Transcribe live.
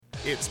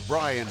It's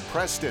Brian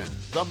Preston,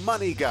 the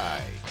Money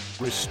Guy,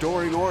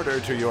 restoring order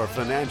to your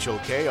financial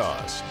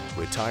chaos,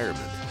 retirement,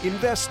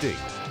 investing,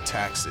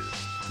 taxes.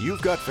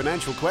 You've got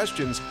financial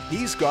questions,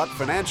 he's got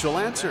financial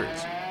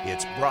answers.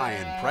 It's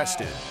Brian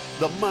Preston,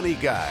 the Money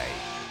Guy.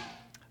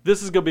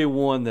 This is going to be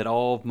one that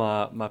all of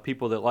my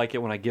people that like it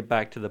when I get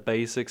back to the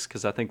basics,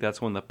 because I think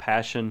that's when the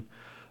passion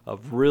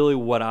of really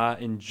what I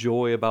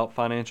enjoy about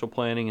financial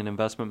planning and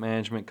investment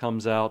management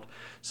comes out.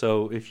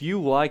 So if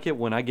you like it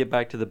when I get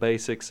back to the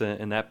basics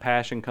and that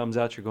passion comes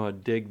out, you're going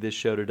to dig this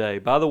show today.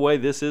 By the way,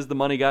 this is the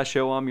Money Guy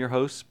Show. I'm your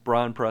host,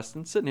 Brian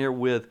Preston, sitting here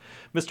with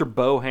Mr.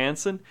 Bo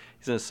Hansen.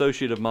 He's an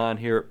associate of mine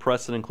here at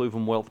Preston and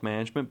Cleveland Wealth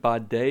Management. By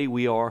day,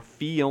 we are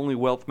fee-only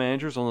wealth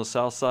managers on the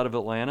south side of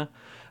Atlanta.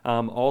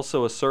 I'm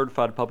also a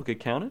certified public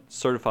accountant,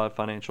 certified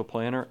financial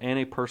planner, and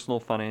a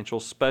personal financial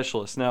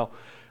specialist. Now,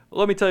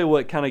 let me tell you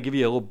what, kind of give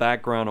you a little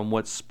background on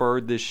what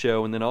spurred this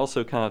show, and then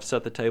also kind of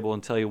set the table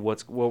and tell you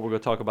what we're going to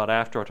talk about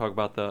after I talk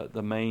about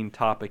the main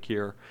topic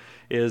here,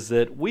 is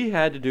that we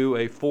had to do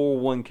a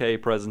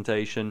 401k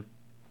presentation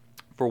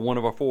for one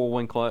of our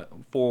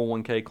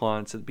 401k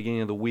clients at the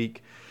beginning of the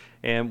week.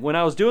 And when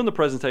I was doing the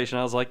presentation,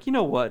 I was like, you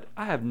know what,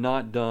 I have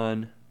not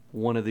done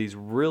one of these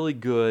really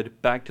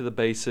good back to the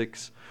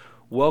basics.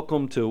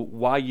 Welcome to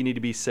why you need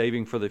to be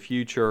saving for the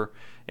future.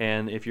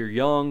 And if you're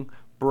young,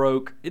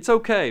 broke, it's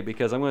okay,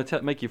 because I'm going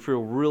to make you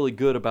feel really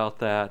good about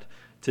that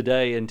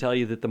today and tell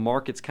you that the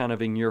market's kind of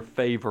in your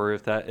favor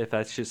if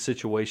that's the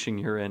situation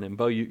you're in. And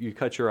Bo, you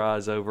cut your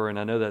eyes over, and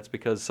I know that's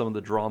because of some of the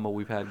drama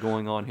we've had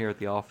going on here at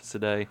the office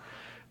today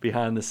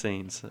behind the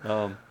scenes.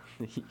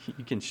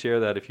 You can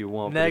share that if you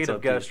want.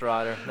 Negative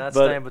ghostwriter. That's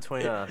staying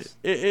between us.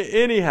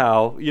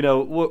 Anyhow, you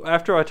know,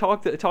 after I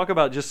talk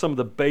about just some of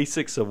the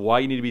basics of why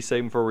you need to be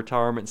saving for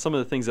retirement, and some of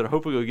the things that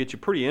hopefully will get you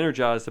pretty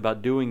energized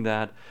about doing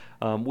that,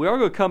 we are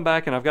going to come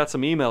back, and I've got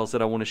some emails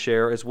that I want to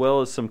share, as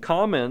well as some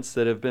comments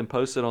that have been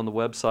posted on the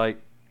website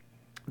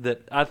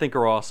that I think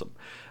are awesome.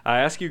 I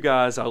ask you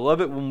guys, I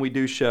love it when we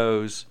do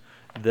shows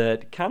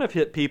that kind of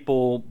hit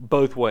people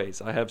both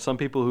ways. I have some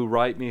people who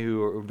write me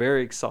who are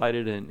very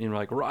excited and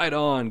like, right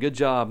on, good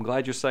job, I'm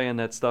glad you're saying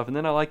that stuff. And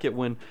then I like it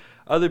when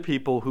other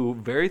people who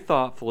very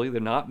thoughtfully, they're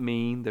not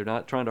mean, they're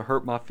not trying to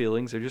hurt my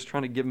feelings, they're just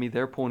trying to give me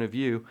their point of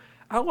view.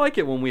 I like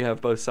it when we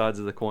have both sides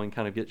of the coin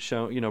kind of get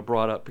shown,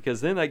 brought up,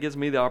 because then that gives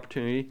me the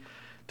opportunity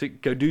to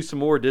go do some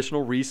more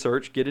additional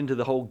research, get into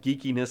the whole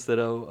geekiness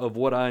of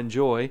what I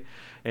enjoy.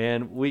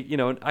 And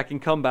I can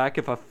come back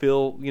if I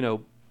feel,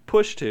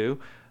 pushed to,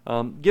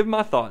 give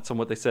my thoughts on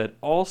what they said,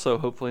 also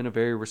hopefully in a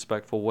very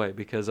respectful way,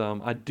 because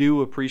I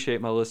do appreciate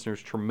my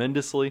listeners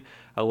tremendously.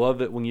 I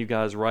love it when you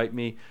guys write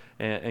me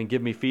and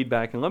give me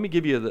feedback. And let me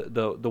give you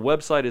the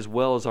website as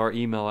well as our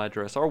email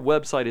address. Our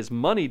website is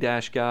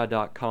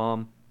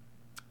money-guy.com.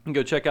 You can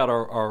go check out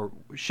our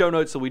show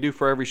notes that we do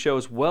for every show,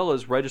 as well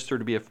as register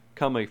to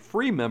become a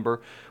free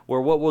member, where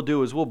what we'll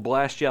do is we'll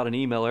blast you out an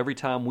email every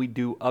time we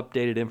do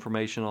updated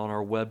information on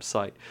our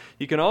website.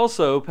 You can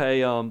also pay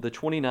the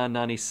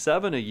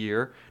 $29.97 a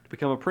year to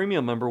become a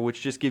premium member,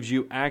 which just gives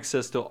you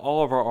access to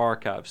all of our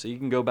archives. So you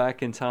can go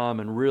back in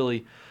time and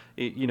really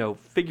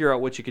figure out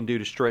what you can do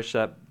to stretch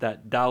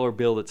that dollar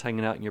bill that's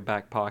hanging out in your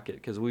back pocket,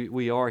 because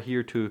we are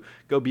here to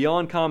go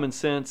beyond common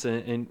sense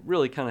and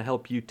really kind of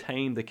help you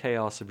tame the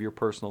chaos of your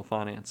personal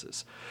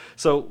finances.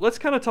 So let's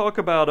kind of talk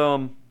about,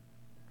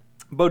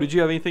 Bo, did you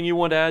have anything you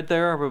want to add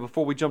there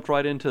before we jumped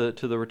right into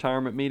the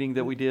retirement meeting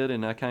that we did,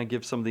 and I kind of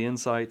give some of the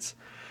insights?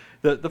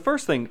 The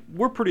first thing,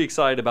 we're pretty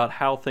excited about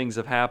how things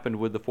have happened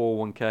with the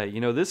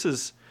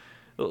 401k.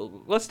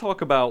 Let's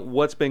talk about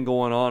what's been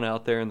going on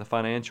out there in the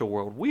financial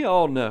world. We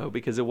all know,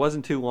 because it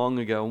wasn't too long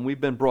ago, and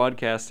we've been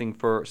broadcasting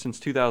since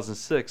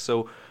 2006.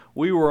 So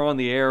we were on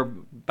the air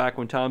back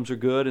when times were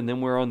good, and then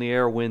we were on the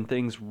air when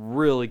things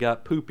really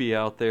got poopy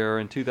out there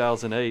in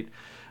 2008.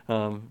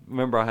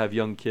 Remember, I have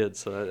young kids,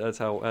 so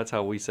that's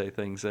how we say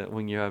things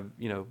when you have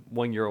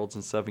 1-year-olds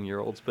and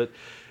 7-year-olds. But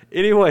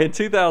anyway, in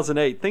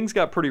 2008, things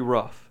got pretty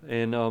rough,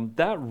 and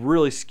that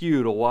really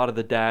skewed a lot of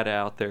the data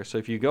out there. So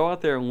if you go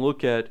out there and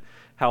look at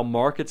how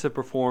markets have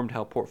performed,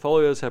 how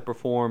portfolios have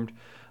performed,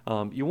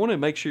 you want to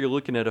make sure you're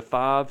looking at a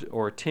 5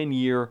 or a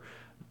 10-year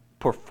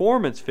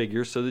performance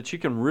figure so that you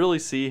can really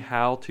see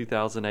how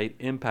 2008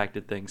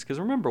 impacted things. Because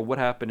remember what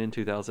happened in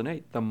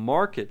 2008. The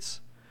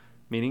markets,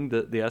 meaning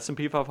the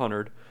S&P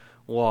 500,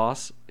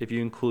 lost, if you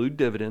include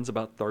dividends,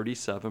 about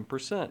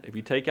 37%. If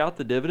you take out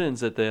the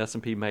dividends that the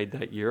S&P made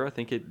that year, I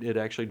think it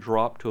actually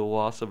dropped to a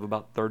loss of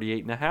about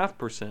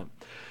 38.5%.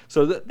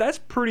 So that's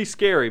pretty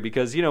scary,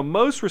 because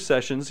most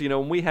recessions,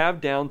 when we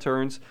have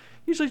downturns,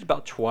 usually it's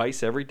about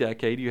twice every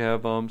decade. You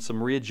have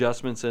some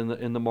readjustments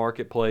in the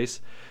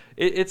marketplace.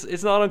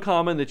 It's not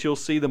uncommon that you'll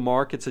see the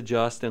markets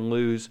adjust and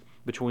lose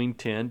between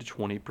 10 to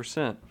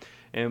 20%.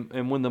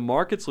 And when the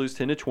markets lose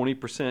 10 to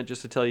 20%,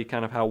 just to tell you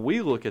kind of how we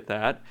look at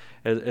that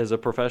as a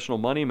professional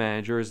money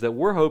manager, is that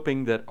we're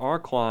hoping that our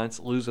clients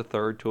lose a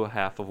third to a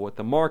half of what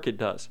the market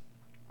does.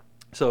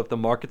 So if the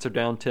markets are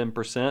down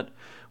 10%,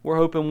 we're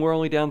hoping we're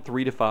only down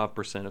 3 to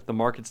 5%. If the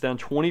market's down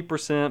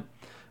 20%,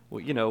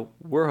 well,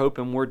 we're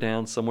hoping we're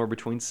down somewhere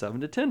between 7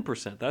 to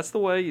 10%. That's the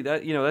way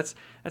that's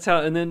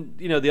how. And then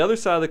the other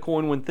side of the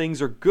coin, when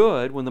things are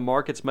good, when the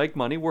markets make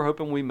money, we're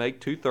hoping we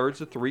make 2/3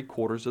 to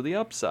 3/4 of the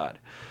upside.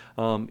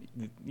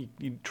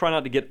 You try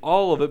not to get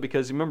all of it,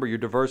 because remember, you're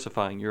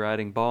diversifying. You're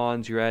adding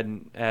bonds. You're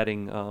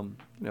adding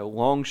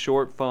long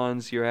short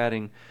funds. You're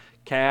adding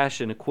cash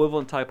and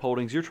equivalent type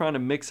holdings. You're trying to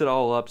mix it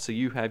all up so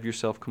you have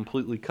yourself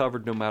completely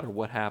covered no matter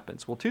what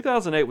happens. Well,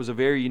 2008 was a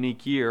very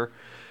unique year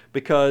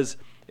because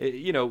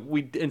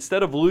we,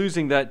 instead of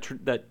losing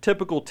that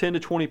typical 10 to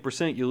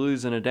 20% you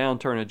lose in a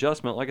downturn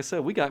adjustment, like I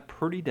said, we got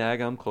pretty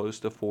daggum close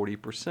to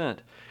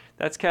 40%.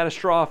 That's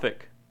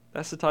catastrophic.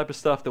 That's the type of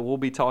stuff that we'll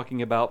be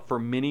talking about for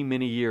many,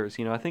 many years.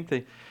 I think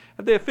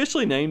have they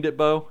officially named it,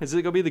 Bo? Is it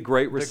going to be the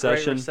Great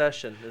Recession? The Great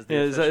Recession is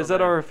the is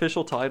that our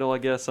official title, I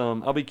guess?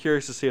 I'll be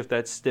curious to see if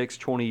that sticks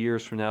 20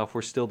 years from now, if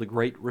we're still the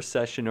Great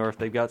Recession, or if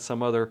they've got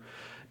some other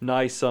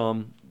nice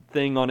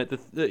thing on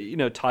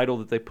it, title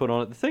that they put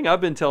on it. The thing I've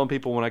been telling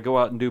people when I go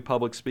out and do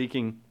public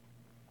speaking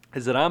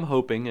is that I'm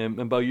hoping,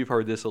 and Bo, you've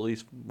heard this at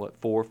least 4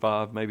 or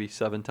 5, maybe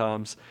 7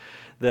 times,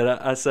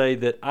 that I say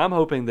that I'm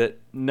hoping that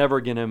never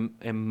again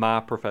in my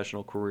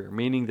professional career,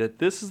 meaning that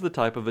this is the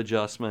type of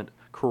adjustment,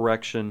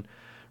 correction,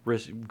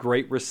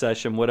 Great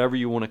Recession, whatever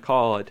you want to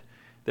call it,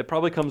 that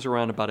probably comes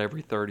around about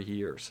every 30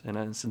 years.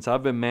 And since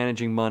I've been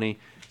managing money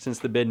since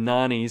the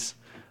mid-90s,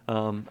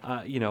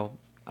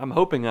 I'm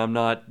hoping I'm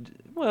not,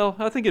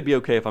 I think it'd be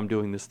okay if I'm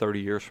doing this 30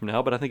 years from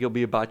now, but I think it'll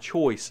be by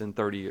choice in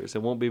 30 years.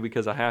 It won't be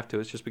because I have to.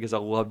 It's just because I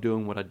love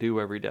doing what I do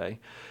every day.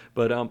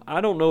 But I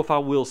don't know if I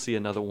will see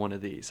another one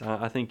of these.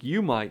 I think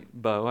you might,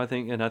 Bo. I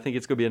think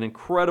it's going to be an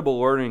incredible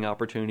learning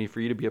opportunity for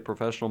you to be a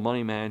professional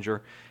money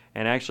manager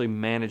and actually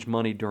manage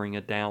money during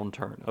a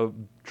downturn, a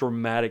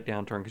dramatic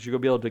downturn, because you're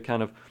going to be able to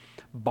kind of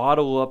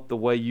bottle up the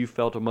way you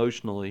felt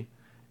emotionally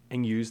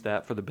and use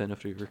that for the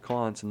benefit of your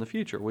clients in the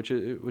future, which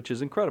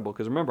is incredible.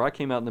 Because remember, I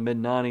came out in the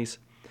mid-90s.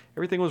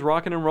 Everything was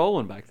rocking and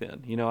rolling back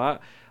then.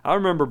 I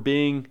remember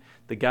being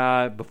the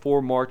guy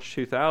before March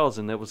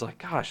 2000 that was like,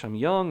 gosh, I'm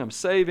young, I'm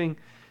saving,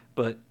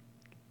 but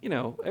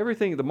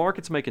everything, the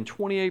market's making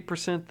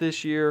 28%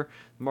 this year.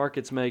 The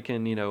market's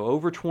making,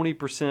 over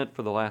 20%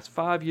 for the last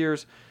 5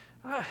 years.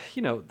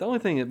 The only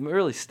thing that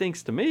really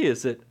stinks to me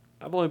is that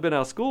I've only been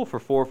out of school for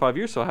 4 or 5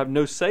 years, so I have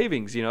no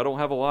savings. I don't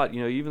have a lot.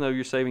 Even though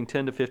you're saving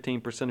 10 to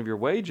 15% of your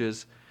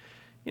wages,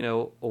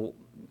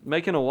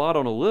 making a lot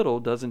on a little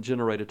doesn't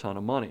generate a ton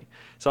of money.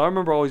 So I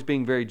remember always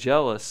being very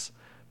jealous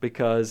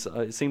because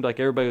it seemed like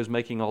everybody was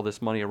making all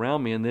this money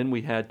around me. And then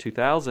we had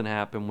 2000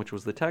 happen, which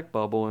was the tech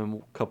bubble,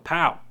 and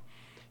kapow,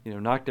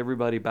 knocked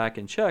everybody back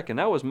in check. And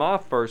that was my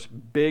first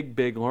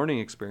big learning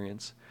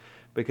experience.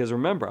 Because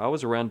remember, I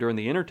was around during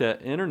the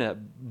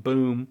internet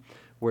boom,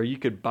 where you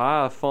could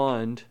buy a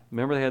fund.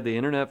 Remember they had the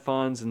internet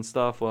funds and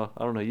stuff? Well,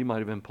 I don't know, you might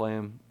have been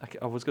playing,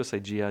 I was going to say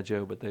G.I.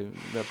 Joe, but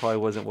that probably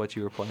wasn't what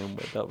you were playing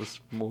with. That was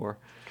more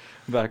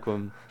back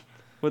when,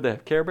 what they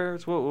have, Care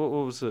Bears? What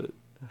was it?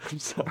 I'm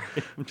sorry,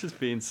 I'm just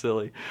being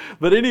silly.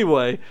 But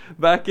anyway,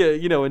 back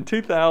in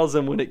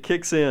 2000 when it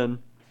kicks in,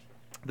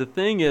 the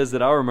thing is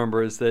that I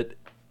remember is that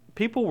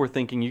people were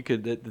thinking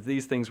that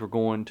these things were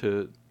going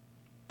to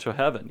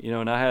heaven,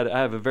 and I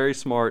have a very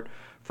smart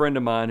friend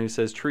of mine who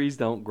says trees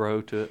don't grow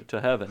to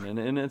heaven,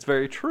 and it's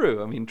very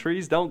true. I mean,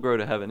 trees don't grow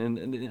to heaven,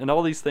 and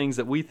all these things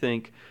that we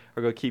think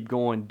are going to keep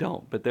going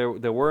don't. But there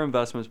were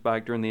investments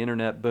back during the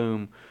internet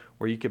boom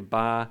where you could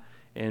buy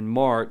in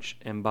March,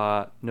 and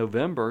by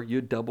November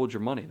you doubled your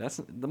money. That's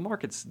the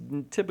markets.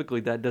 Typically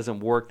that doesn't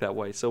work that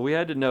way. So we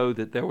had to know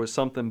that there was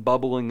something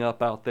bubbling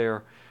up out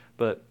there,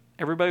 but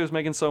everybody was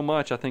making so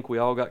much, I think we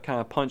all got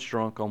kind of punch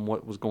drunk on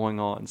what was going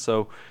on.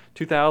 So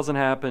 2000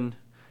 happened.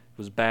 It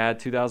was bad.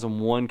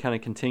 2001 kind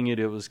of continued.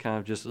 It was kind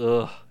of just,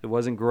 it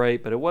wasn't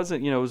great, but it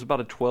wasn't, it was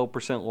about a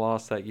 12%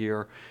 loss that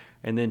year.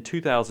 And then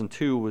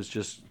 2002 was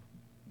just,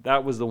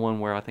 that was the one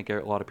where I think a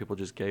lot of people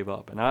just gave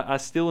up. And I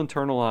still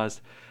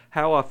internalized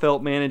how I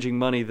felt managing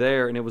money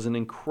there, and it was an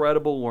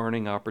incredible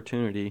learning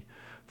opportunity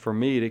for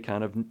me to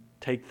kind of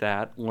take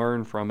that,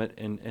 learn from it,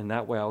 and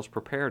that way I was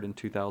prepared in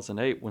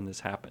 2008 when this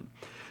happened.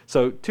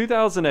 So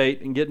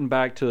 2008, and getting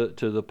back to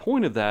the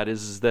point of that,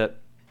 is that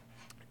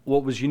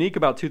what was unique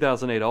about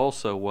 2008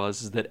 also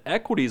was that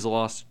equities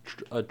lost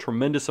a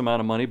tremendous amount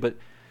of money, but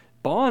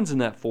bonds in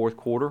that fourth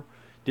quarter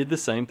did the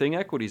same thing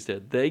equities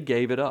did. They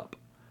gave it up.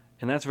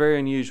 And that's very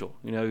unusual.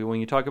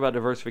 When you talk about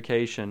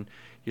diversification,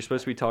 you're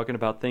supposed to be talking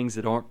about things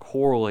that aren't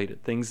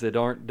correlated, things that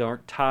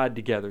aren't tied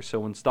together.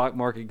 So when stock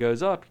market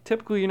goes up,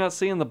 typically you're not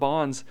seeing the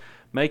bonds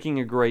making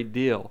a great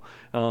deal.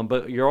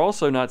 But you're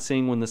also not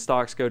seeing when the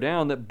stocks go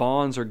down that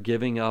bonds are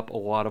giving up a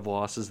lot of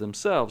losses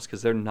themselves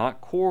because they're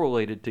not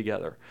correlated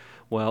together.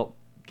 Well,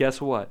 guess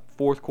what?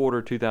 Fourth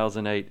quarter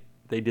 2008,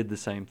 they did the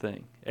same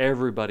thing.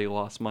 Everybody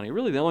lost money.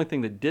 Really, the only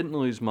thing that didn't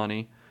lose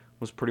money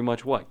was pretty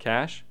much what?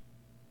 Cash?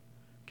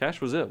 Cash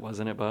was it,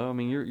 wasn't it, Bo? I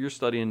mean, you're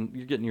studying,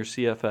 you're getting your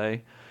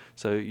CFA,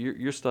 so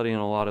you're studying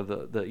a lot of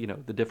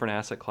the different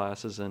asset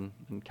classes and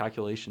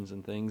calculations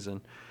and things,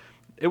 and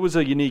it was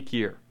a unique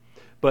year.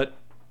 But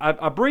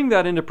I bring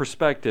that into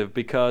perspective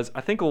because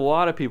I think a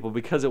lot of people,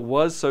 because it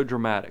was so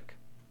dramatic,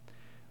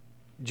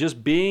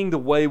 just being the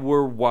way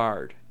we're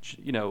wired,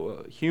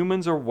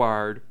 humans are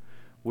wired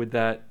with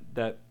that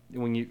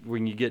when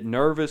you get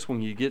nervous,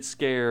 when you get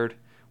scared,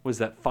 was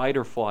that fight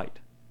or flight.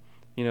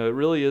 It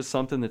really is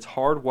something that's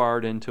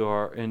hardwired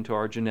into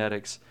our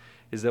genetics,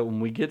 is that when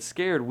we get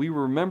scared, we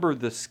remember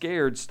the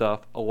scared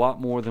stuff a lot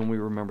more than we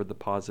remember the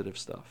positive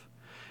stuff.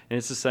 And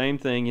it's the same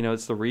thing,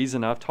 it's the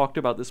reason, I've talked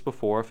about this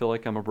before, I feel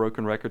like I'm a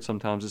broken record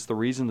sometimes, it's the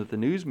reason that the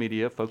news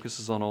media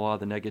focuses on a lot of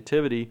the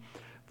negativity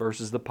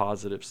versus the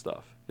positive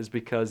stuff, is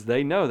because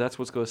they know that's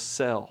what's going to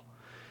sell.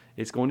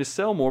 It's going to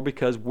sell more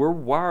because we're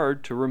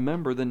wired to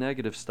remember the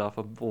negative stuff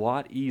a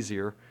lot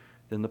easier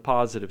than the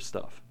positive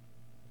stuff.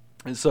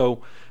 And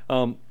so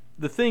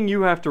the thing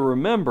you have to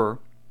remember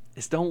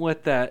is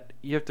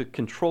you have to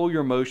control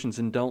your emotions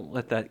and don't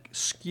let that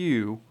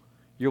skew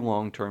your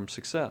long-term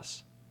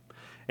success.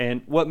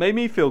 And what made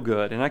me feel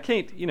good, and I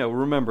can't,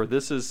 remember,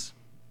 this is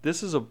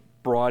a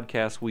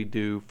broadcast we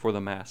do for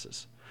the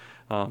masses.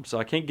 So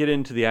I can't get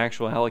into the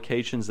actual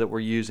allocations that we're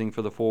using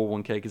for the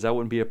 401k because that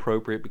wouldn't be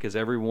appropriate, because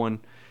everyone,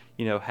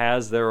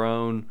 has their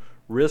own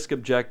risk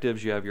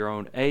objectives. You have your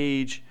own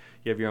age.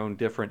 You have your own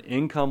different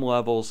income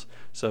levels.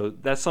 So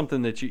that's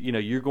something that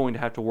you're going to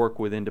have to work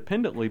with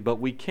independently, but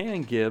we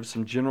can give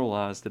some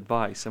generalized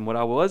advice. And what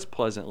I was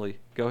pleasantly,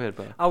 go ahead,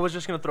 Bud. I was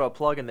just going to throw a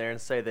plug in there and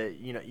say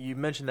that, you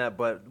mentioned that,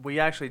 but we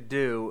actually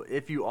do,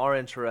 if you are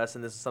interested,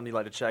 and this is something you'd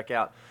like to check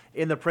out,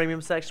 in the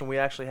premium section, we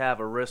actually have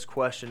a risk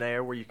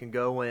questionnaire where you can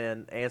go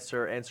in,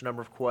 answer a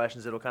number of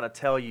questions. It'll kind of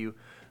tell you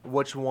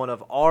which one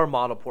of our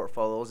model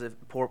portfolios,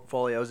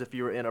 if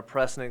you were in a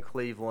Preston and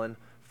Cleveland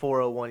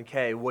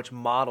 401k, which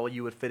model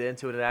you would fit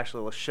into it. It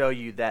actually will show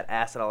you that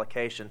asset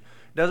allocation.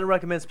 It doesn't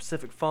recommend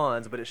specific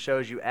funds, but it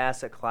shows you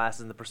asset classes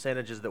and the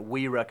percentages that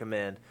we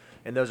recommend,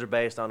 and those are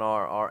based on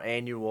our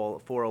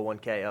annual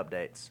 401k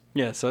updates.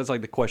 Yeah, so it's like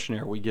the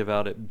questionnaire we give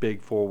out at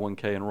big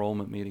 401k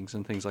enrollment meetings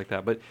and things like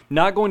that, but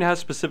not going to have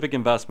specific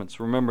investments.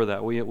 Remember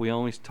that. We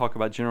only talk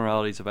about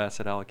generalities of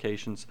asset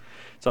allocations.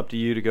 It's up to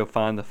you to go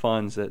find the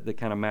funds that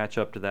kind of match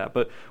up to that.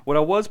 But what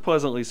I was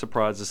pleasantly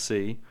surprised to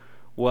see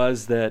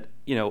was that,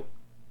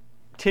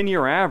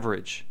 10-year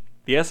average,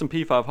 the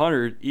S&P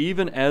 500,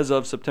 even as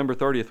of September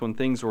 30th when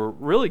things were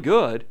really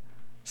good,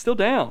 still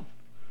down.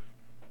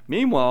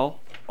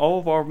 Meanwhile, all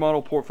of our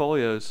model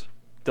portfolios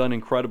done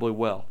incredibly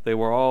well. They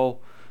were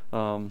all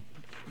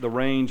the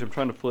range. I'm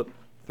trying to flip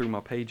through my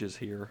pages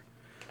here.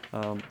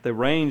 They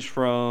range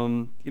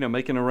from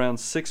making around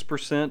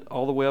 6%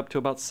 all the way up to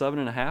about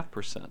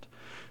 7.5%.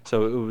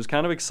 So it was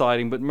kind of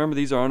exciting. But remember,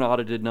 these are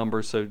unaudited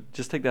numbers, so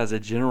just take that as a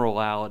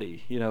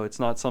generality. It's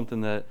not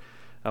something that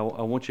I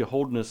want you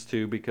holding us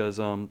to, because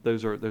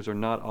those are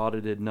not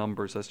audited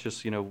numbers. That's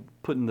just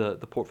putting the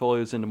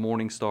portfolios into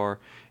Morningstar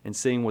and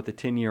seeing what the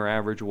 10-year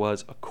average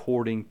was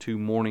according to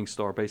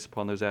Morningstar based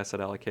upon those asset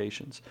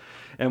allocations.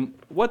 And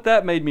what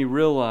that made me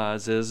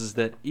realize is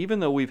that even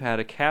though we've had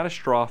a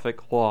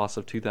catastrophic loss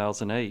of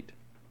 2008,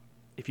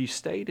 if you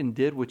stayed and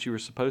did what you were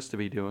supposed to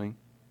be doing,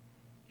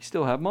 you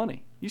still have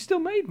money. You still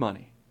made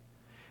money.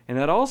 And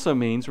that also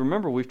means,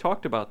 remember, we've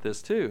talked about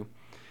this too,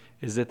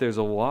 is that there's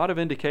a lot of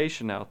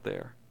indication out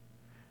there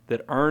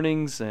that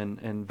earnings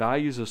and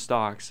values of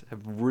stocks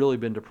have really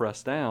been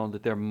depressed down,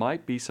 that there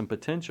might be some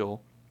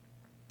potential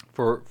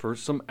for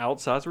some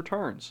outsized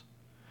returns.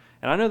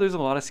 And I know there's a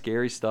lot of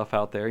scary stuff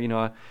out there.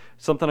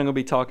 Something I'm going to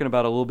be talking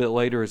about a little bit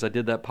later is I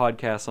did that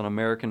podcast on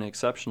American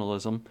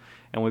exceptionalism,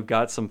 and we've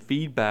got some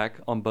feedback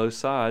on both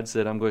sides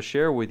that I'm going to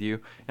share with you.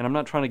 And I'm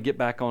not trying to get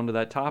back onto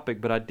that topic,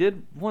 but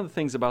one of the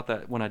things about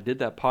that when I did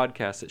that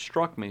podcast that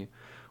struck me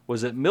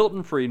was that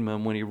Milton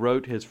Friedman, when he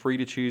wrote his Free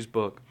to Choose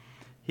book,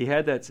 he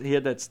had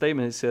that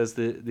statement. It says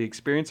the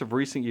experience of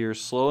recent years,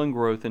 slowing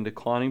growth and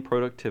declining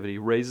productivity,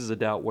 raises a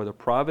doubt whether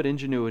private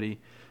ingenuity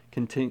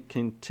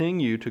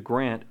continue to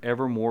grant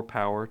ever more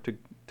power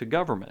to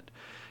government.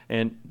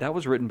 And that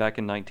was written back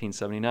in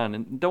 1979.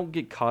 And don't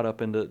get caught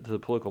up into the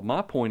political.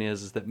 My point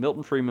is that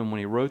Milton Friedman, when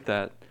he wrote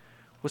that,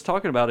 was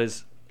talking about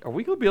are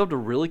we going to be able to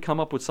really come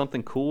up with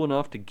something cool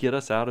enough to get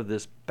us out of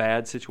this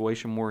bad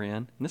situation we're in?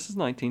 And this is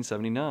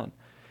 1979.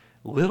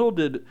 Little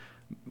did,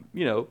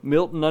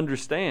 Milton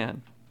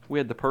understand we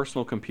had the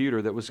personal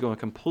computer that was going to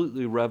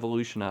completely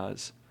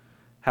revolutionize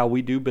how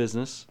we do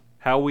business,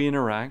 how we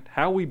interact,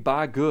 how we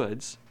buy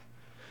goods,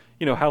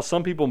 how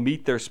some people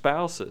meet their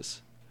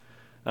spouses.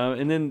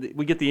 And then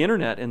we get the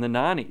internet in the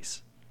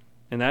 90s.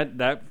 And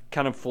that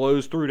kind of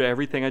flows through to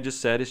everything I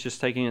just said. It's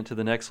just taking it to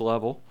the next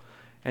level.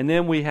 And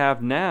then we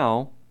have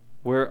now,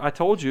 where I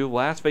told you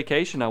last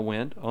vacation I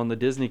went on the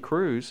Disney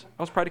cruise,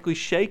 I was practically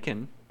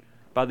shaken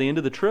by the end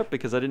of the trip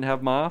because I didn't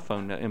have my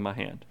iPhone in my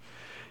hand.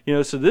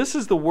 So this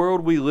is the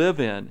world we live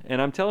in.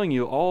 And I'm telling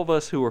you, all of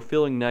us who are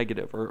feeling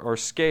negative or are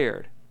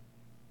scared,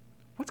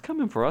 what's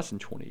coming for us in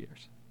 20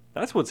 years?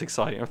 That's what's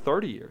exciting, or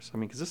 30 years. I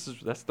mean, because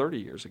that's 30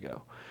 years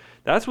ago.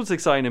 That's what's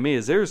exciting to me,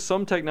 is there's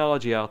some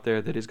technology out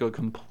there that is going to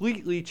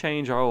completely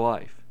change our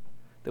life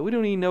that we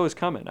don't even know is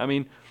coming. I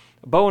mean,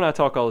 Bo and I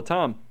talk all the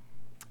time.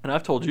 And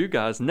I've told you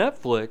guys,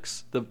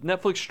 Netflix, the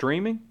Netflix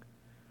streaming,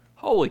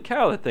 holy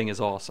cow, that thing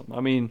is awesome.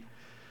 I mean,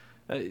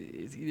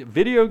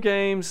 video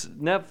games,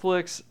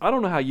 Netflix, I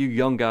don't know how you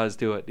young guys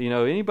do it.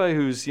 Anybody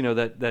who's,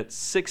 that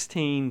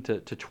 16 to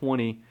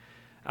 20,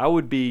 I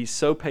would be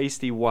so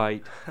pasty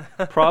white,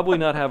 probably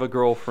not have a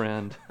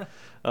girlfriend.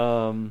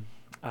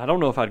 I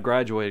don't know if I'd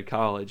graduated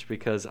college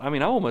because, I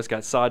almost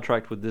got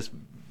sidetracked with this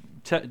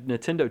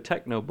Nintendo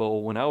Techno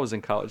Bowl when I was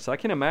in college. So I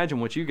can imagine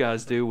what you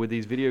guys do with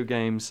these video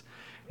games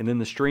and then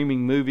the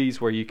streaming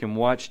movies where you can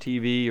watch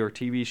TV or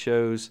TV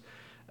shows.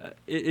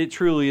 It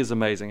truly is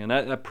amazing. And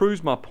that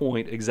proves my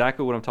point.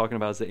 Exactly what I'm talking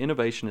about is that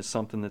innovation is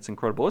something that's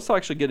incredible. Let's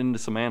actually get into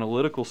some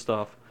analytical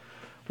stuff.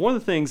 One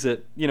of the things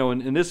that,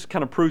 and this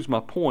kind of proves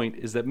my point,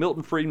 is that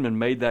Milton Friedman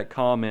made that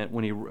comment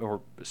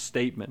or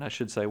statement, I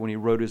should say, when he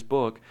wrote his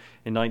book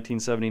in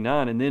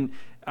 1979. And then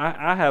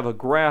I have a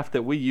graph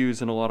that we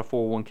use in a lot of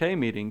 401k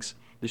meetings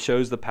that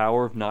shows the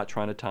power of not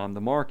trying to time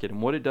the market.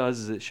 And what it does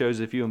is it shows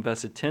if you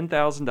invested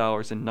 $10,000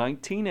 in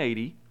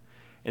 1980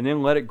 and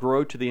then let it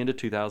grow to the end of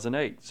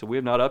 2008. So we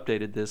have not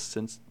updated this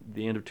since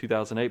the end of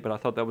 2008, but I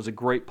thought that was a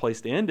great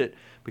place to end it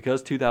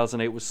because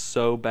 2008 was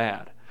so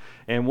bad.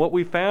 And what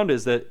we found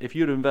is that if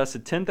you had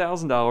invested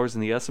 $10,000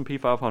 in the S&P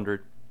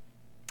 500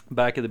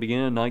 back at the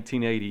beginning of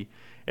 1980,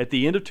 at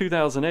the end of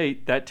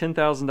 2008, that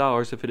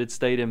 $10,000, if it had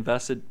stayed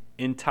invested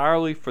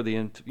entirely for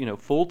the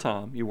full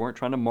time, you weren't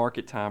trying to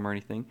market time or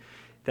anything,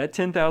 that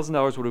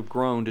 $10,000 would have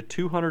grown to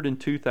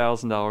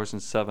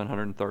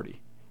 $202,730.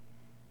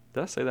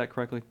 Did I say that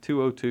correctly?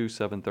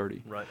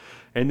 202,730. Right.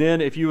 And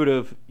then if you would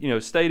have,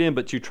 stayed in,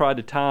 but you tried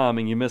to time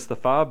and you missed the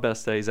 5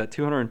 best days, that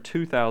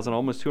 202,000,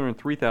 almost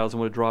 203,000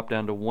 would have dropped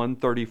down to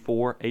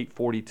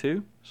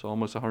 134,842. So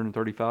almost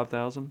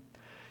 135,000.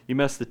 You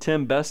missed the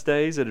 10 best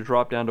days, it had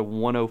dropped down to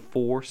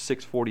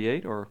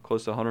 104,648, or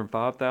close to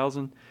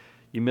 105,000.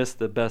 You missed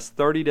the best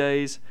 30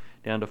 days,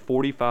 down to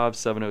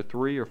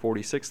 45,703, or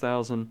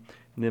 46,000.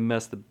 And then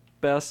missed the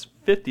best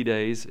 50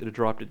 days, it had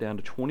dropped it down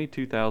to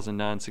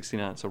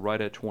 22,969, so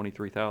right at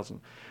 23,000.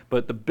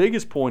 But the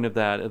biggest point of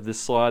this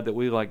slide that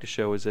we like to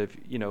show is if,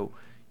 you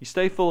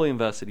stay fully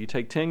invested, you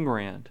take 10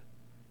 grand,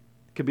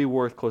 it could be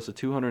worth close to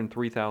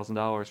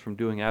 $203,000 from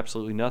doing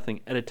absolutely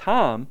nothing at a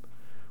time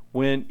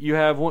when you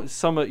have one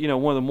of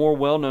the more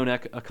well-known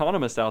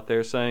economists out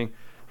there saying,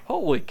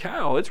 holy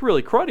cow, it's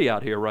really cruddy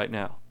out here right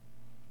now.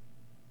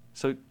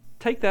 So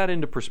take that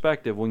into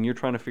perspective when you're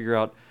trying to figure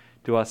out,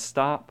 do I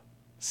stop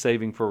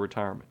saving for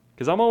retirement?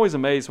 Because I'm always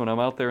amazed when I'm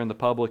out there in the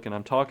public and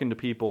I'm talking to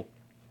people,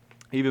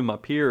 even my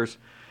peers,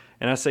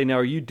 and I say, now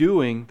are you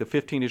doing the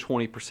 15 to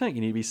 20%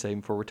 you need to be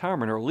saving for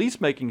retirement, or at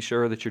least making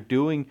sure that you're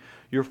doing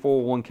your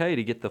 401k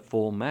to get the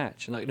full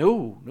match? And like,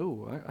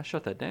 no, I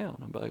shut that down.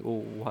 I'm like,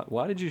 well,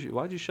 why did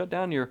you shut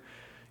down your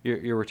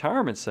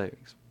retirement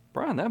savings?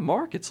 Brian, that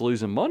market's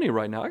losing money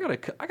right now. I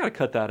gotta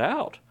cut that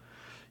out.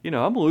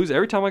 I'm losing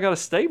every time I got a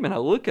statement. I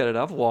look at it,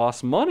 I've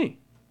lost money.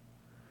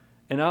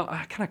 And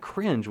I kind of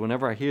cringe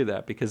whenever I hear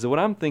that, because what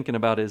I'm thinking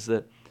about is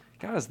that,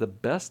 guys, the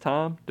best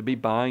time to be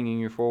buying in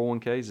your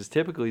 401ks is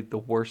typically the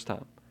worst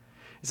time.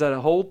 It's that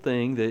whole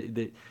thing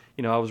that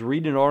I was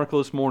reading an article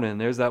this morning,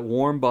 and there's that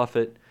Warren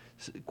Buffett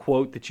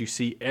quote that you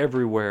see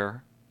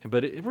everywhere.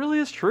 But it really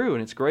is true,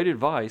 and it's great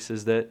advice,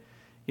 is that,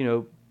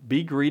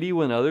 be greedy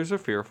when others are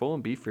fearful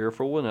and be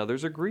fearful when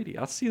others are greedy.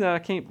 I see that. I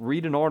can't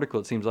read an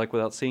article, it seems like,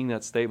 without seeing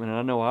that statement, and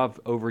I know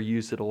I've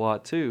overused it a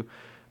lot too.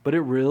 But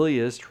it really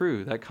is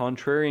true. That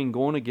contrarian,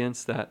 going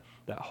against that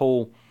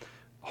whole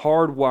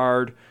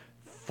hardwired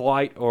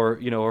flight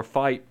or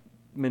fight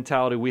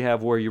mentality we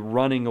have, where you're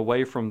running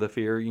away from the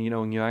fear,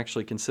 and you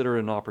actually consider it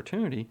an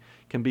opportunity,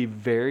 can be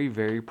very,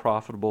 very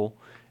profitable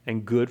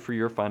and good for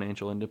your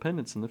financial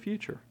independence in the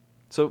future.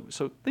 So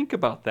think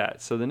about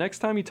that. So the next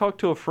time you talk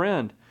to a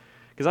friend,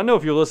 because I know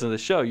if you're listening to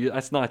the show,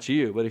 that's not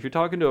you, but if you're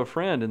talking to a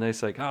friend and they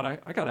say, God,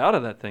 I got out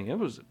of that thing.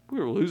 We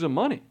were losing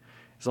money.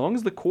 As long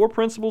as the core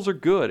principles are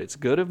good, it's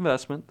good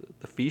investment,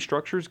 the fee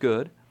structure is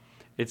good,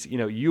 it's,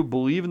 you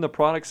believe in the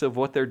products of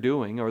what they're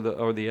doing, or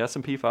the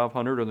S&P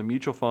 500 or the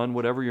mutual fund,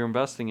 whatever you're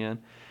investing in.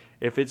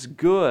 If it's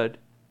good,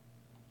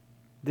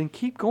 then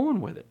keep going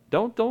with it.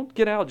 Don't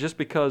get out just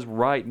because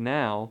right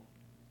now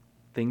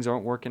things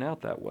aren't working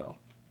out that well.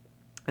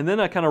 And then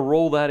I kind of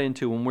roll that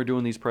into when we're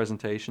doing these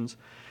presentations,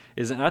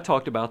 and I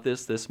talked about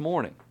this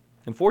morning.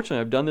 Unfortunately,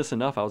 I've done this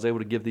enough, I was able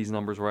to give these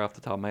numbers right off the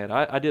top of my head.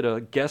 I did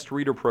a guest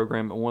reader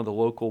program at one of the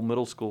local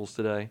middle schools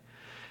today.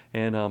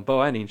 And,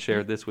 Bo, I didn't even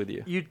share this with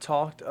you. You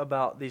talked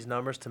about these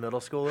numbers to middle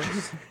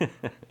schoolers?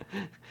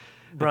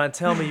 Brian,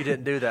 tell me you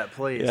didn't do that,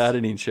 please. Yeah, I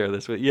didn't even share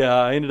this with you. Yeah,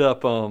 I ended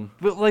up,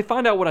 they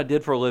find out what I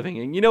did for a living.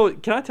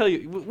 And can I tell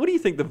you, what do you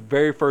think the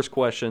very first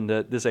question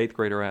that this 8th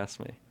grader asked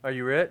me? Are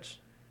you rich?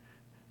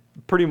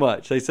 Pretty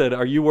much. They said,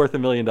 "Are you worth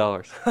 $1 million?"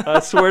 I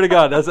swear to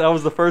God, that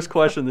was the first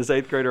question this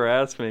 8th grader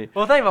asked me.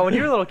 Well, think about it. When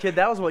you were a little kid,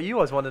 that was what you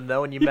always wanted to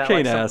know when you met. You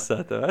can't ask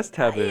that though. That's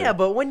taboo. Yeah,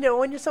 but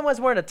when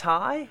someone's wearing a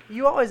tie,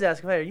 you always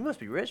ask them, "Hey, you must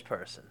be a rich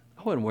person."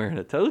 I wasn't wearing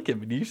a tie. Look at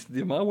me.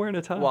 Am I wearing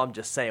a tie? Well, I'm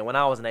just saying. When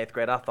I was in 8th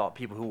grade, I thought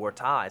people who wore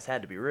ties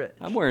had to be rich.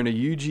 I'm wearing a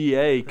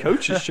UGA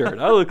coach's shirt.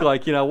 I look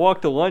like, I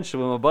walked to lunch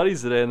with my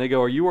buddies today, and they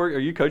go, "Are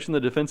you coaching the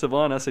defensive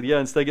line?" I said, "Yeah."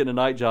 Instead of getting a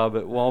night job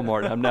at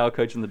Walmart, I'm now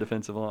coaching the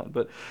defensive line.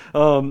 But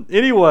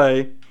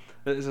anyway,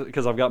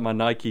 because I've got my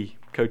Nike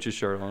coach's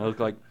shirt on, I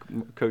look like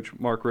Coach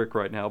Mark Richt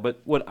right now.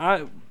 But when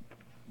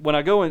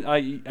I go in, I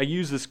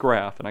use this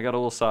graph, and I got a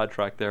little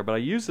sidetracked there, but I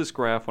use this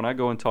graph when I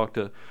go and talk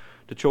to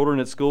children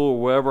at school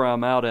or wherever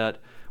I'm out at,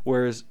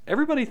 whereas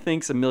everybody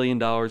thinks $1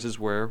 million is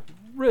where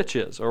rich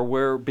is or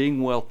where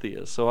being wealthy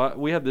is. So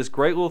we have this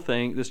great little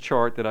thing, this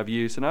chart that I've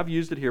used, and I've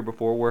used it here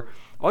before, where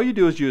all you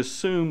do is you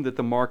assume that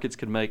the markets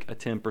could make a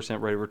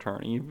 10% rate of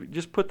return. And you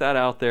just put that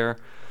out there.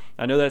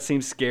 I know that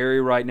seems scary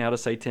right now to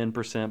say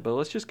 10%, but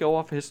let's just go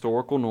off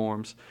historical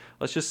norms.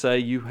 Let's just say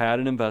you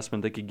had an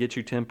investment that could get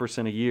you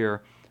 10% a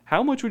year.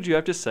 How much would you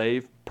have to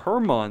save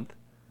per month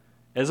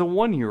as a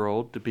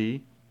 1-year-old to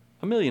be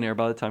a millionaire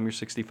by the time you're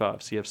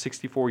 65? So you have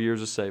 64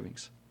 years of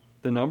savings.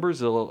 The number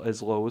is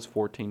as low as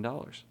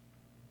 $14.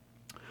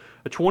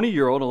 A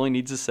 20-year-old only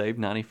needs to save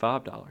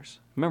 $95.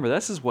 Remember,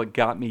 this is what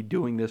got me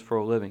doing this for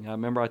a living. I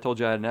remember I told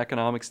you I had an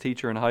economics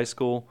teacher in high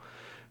school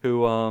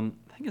who I'm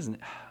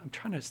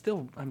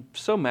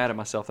so mad at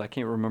myself that I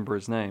can't remember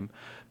his name.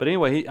 But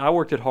anyway, I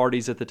worked at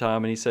Hardee's at the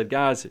time, and he said,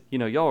 "Guys,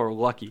 y'all are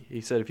lucky."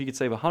 He said, "If you could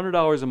save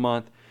 $100 a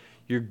month,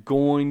 you're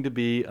going to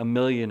be a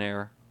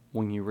millionaire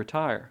when you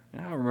retire."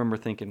 And I remember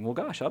thinking, well,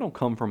 gosh, I don't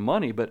come from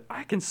money, but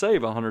I can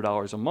save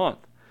 $100 a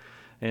month.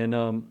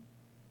 And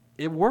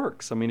it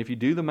works. I mean, if you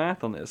do the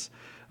math on this.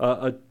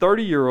 A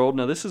 30-year-old,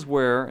 now this is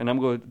where, and I'm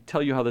going to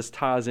tell you how this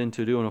ties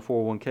into doing a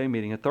 401k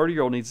meeting. A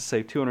 30-year-old needs to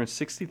save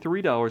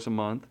 $263 a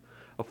month.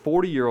 A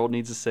 40-year-old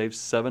needs to save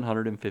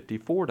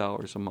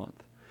 $754 a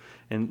month.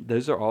 And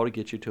those are all to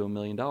get you to $1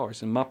 million.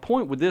 And my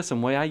point with this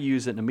and the way I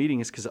use it in a meeting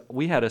is because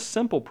we had a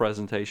simple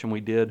presentation we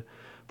did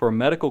for a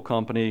medical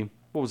company.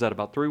 What was that,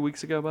 about 3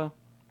 weeks ago, Bo?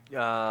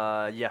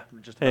 Yeah,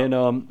 just about.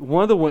 And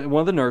one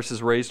of the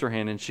nurses raised her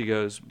hand and she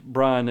goes,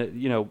 "Brian,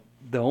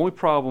 the only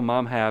problem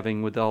I'm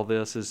having with all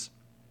this is,"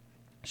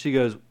 she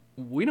goes,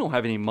 "we don't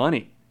have any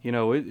money.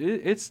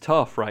 It's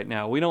tough right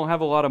now. We don't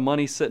have a lot of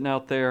money sitting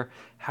out there.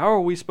 How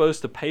are we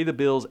supposed to pay the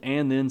bills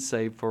and then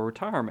save for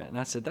retirement?" And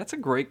I said, "That's a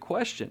great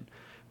question.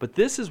 But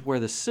this is where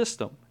the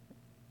system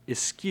is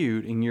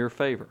skewed in your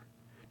favor."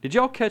 Did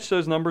y'all catch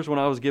those numbers when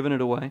I was giving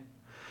it away?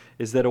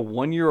 Is that a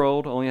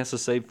 1-year-old only has to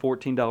save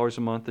 $14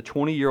 a month, a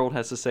 20-year-old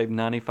has to save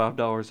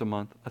 $95 a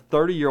month, a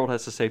 30-year-old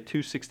has to save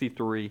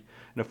 $263,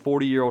 and a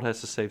 40-year-old has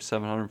to save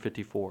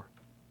 $754.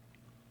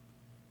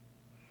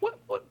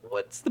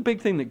 What's the big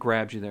thing that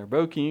grabs you there,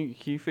 Bo? Can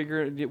you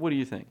figure it? What do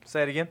you think?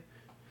 Say it again.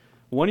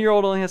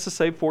 1-year-old only has to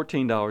save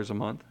 $14 a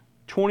month,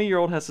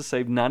 20-year-old has to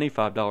save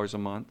 $95 a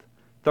month,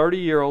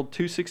 30-year-old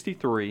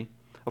 $263,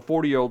 a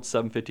 40-year-old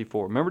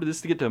 $754. Remember, this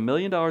is to get to $1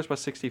 million by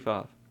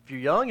 65. If you're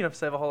young, you don't have to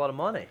save a whole lot of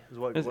money.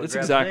 It's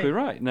exactly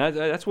right. And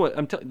that's what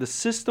I'm telling you. The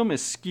system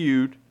is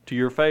skewed to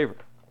your favor.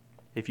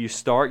 If you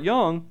start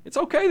young, it's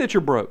okay that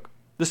you're broke.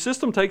 The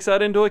system takes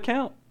that into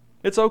account.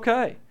 It's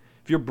okay.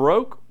 If you're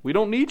broke, we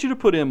don't need you to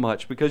put in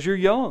much because you're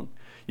young.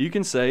 You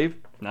can save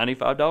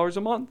 $95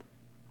 a month,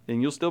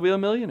 and you'll still be a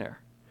millionaire.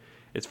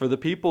 It's for the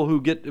people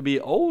who get to be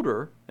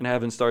older and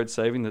haven't started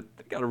saving that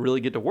they got to really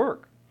get to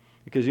work.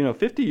 Because, a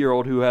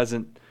 50-year-old who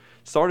hasn't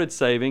started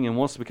saving and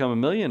wants to become a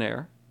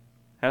millionaire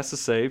has to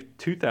save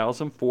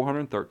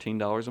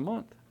 $2,413 a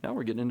month. Now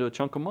we're getting into a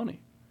chunk of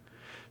money.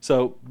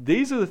 So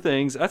these are the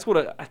things. That's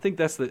what I think.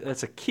 That's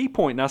a key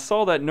point. And I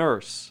saw that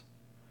nurse.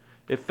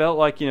 It felt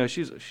like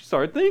she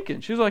started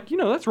thinking. She was like,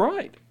 that's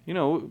right.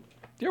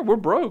 Yeah, we're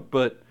broke,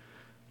 but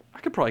I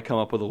could probably come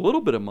up with a little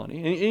bit of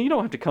money. And you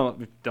don't have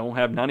to don't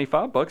have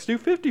 $95. Do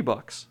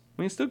 $50.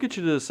 I mean, still get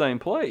you to the same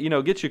place.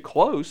 Get you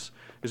close.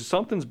 Because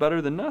something's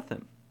better than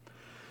nothing.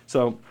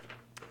 So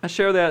I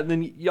share that, and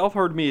then y'all have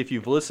heard me, if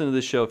you've listened to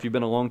this show, if you've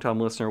been a long-time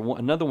listener,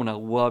 another one I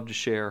love to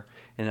share,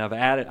 and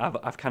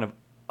I've kind of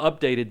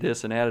updated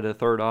this and added a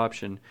third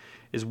option,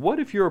 is what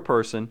if you're a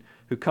person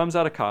who comes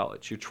out of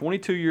college, you're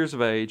 22 years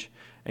of age,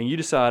 and you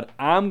decide,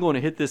 I'm going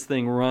to hit this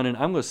thing running,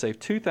 I'm going to save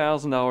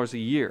 $2,000 a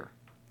year.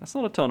 That's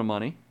not a ton of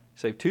money.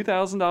 Save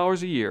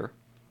 $2,000 a year.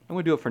 I'm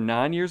going to do it for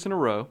 9 years in a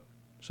row,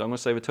 so I'm going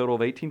to save a total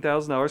of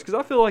 $18,000, because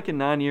I feel like in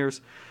 9 years,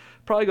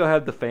 probably go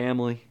have the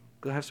family,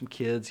 go have some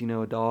kids,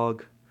 a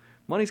dog.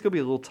 Money's going to be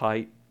a little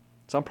tight.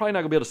 So I'm probably not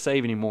going to be able to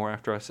save anymore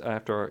after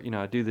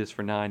I do this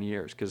for 9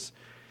 years, because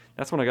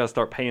that's when I got to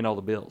start paying all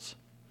the bills.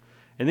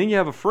 And then you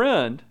have a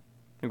friend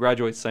who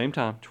graduates same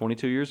time,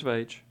 22 years of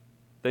age.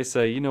 They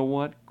say, you know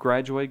what,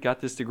 graduate,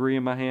 got this degree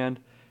in my hand,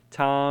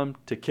 time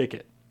to kick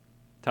it.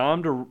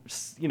 Time to,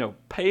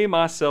 pay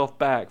myself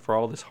back for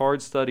all this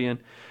hard studying.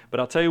 But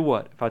I'll tell you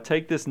what, if I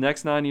take this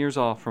next 9 years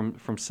off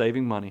from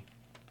saving money,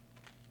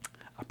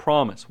 I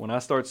promise when I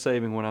start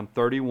saving when I'm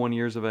 31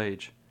 years of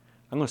age,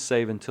 I'm going to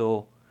save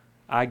until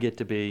I get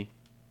to be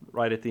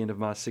right at the end of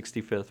my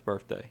 65th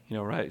birthday,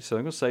 right? So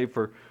I'm going to save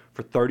for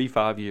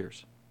 35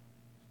 years.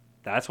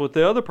 That's what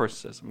the other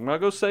person says. I'm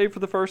not going to save for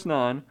the first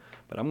 9,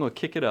 but I'm going to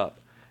kick it up,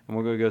 and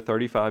we're going to go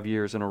 35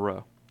 years in a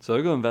row. So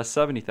they're going to invest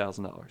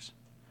 $70,000.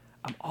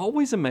 I'm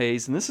always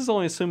amazed, and this is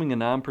only assuming a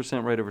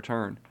 9% rate of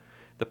return.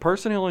 The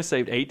person who only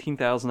saved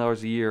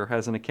 $18,000 a year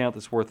has an account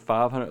that's worth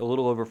a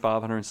little over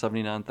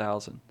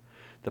 $579,000.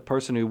 The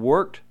person who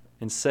worked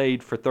and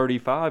saved for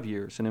 35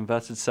 years and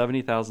invested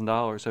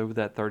 $70,000 over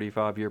that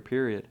 35-year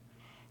period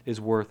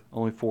is worth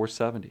only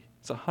 $470,000.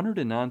 It's a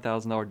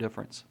 $109,000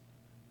 difference.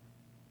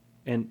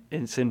 And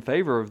it's in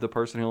favor of the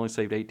person who only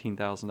saved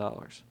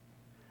 $18,000.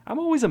 I'm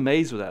always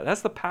amazed with that.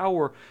 That's the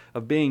power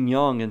of being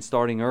young and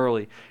starting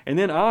early. And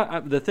then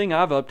the thing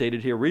I've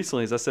updated here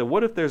recently is I said,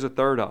 what if there's a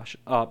third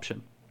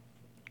option?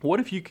 What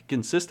if you could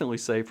consistently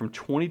save from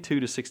 22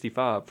 to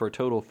 65 for a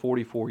total of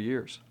 44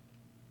 years?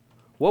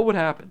 What would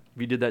happen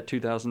if you did that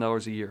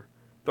 $2,000 a year,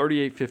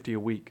 $38.50 a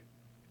week,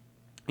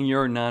 and you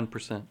earn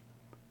 9%?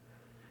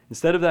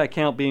 Instead of that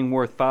account being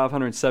worth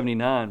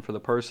 $579 for the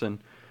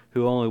person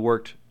who only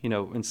worked,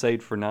 and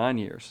saved for 9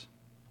 years,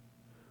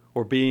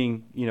 or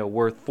being,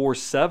 worth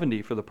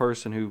 $470 for the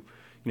person who,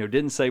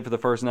 didn't save for the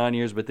first 9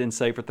 years but then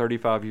saved for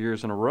 35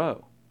 years in a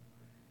row,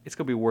 it's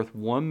going to be worth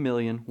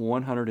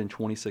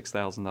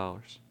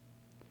 $1,126,000.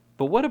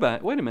 But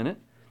wait a minute,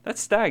 that's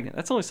stagnant.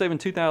 That's only saving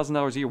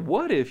 $2,000 a year.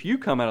 What if you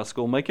come out of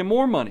school making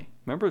more money?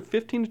 Remember,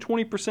 15 to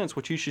 20% is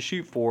what you should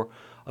shoot for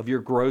of your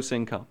gross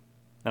income.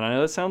 And I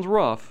know that sounds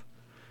rough.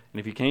 And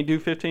if you can't do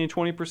 15 to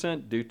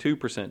 20%, do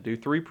 2%, do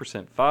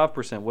 3%,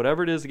 5%,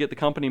 whatever it is to get the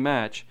company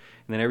match.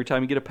 And then every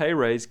time you get a pay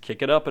raise,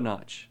 kick it up a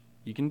notch.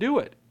 You can do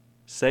it.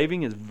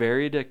 Saving is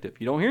very addictive.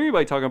 You don't hear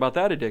anybody talking about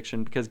that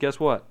addiction because guess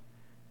what?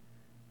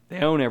 They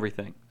own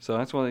everything. So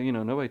that's why,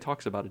 nobody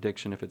talks about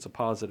addiction if it's a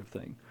positive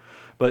thing.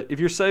 But if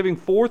you're saving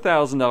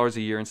 $4,000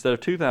 a year instead of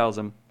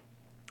 $2,000,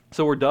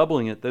 so we're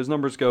doubling it, those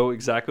numbers go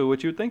exactly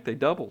what you would think. They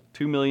double.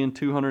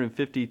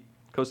 $2,250,000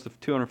 goes to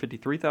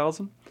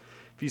 $253,000.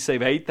 If you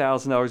save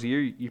 $8,000 a year,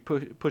 you're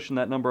pushing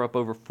that number up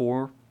over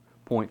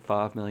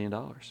 $4.5 million.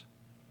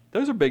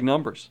 Those are big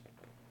numbers.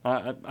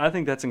 I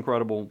think that's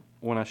incredible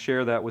when I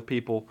share that with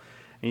people,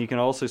 and you can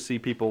also see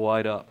people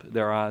light up,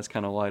 their eyes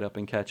kind of light up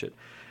and catch it.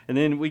 And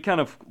then we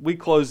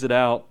closed it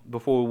out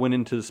before we went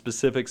into the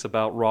specifics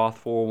about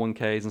Roth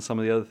 401ks and some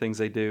of the other things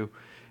they do.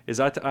 Is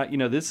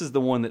this is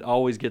the one that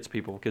always gets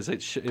people because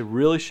it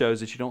really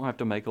shows that you don't have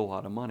to make a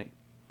lot of money.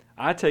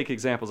 I take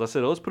examples. I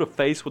said, let's put a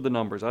face with the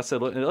numbers. I said,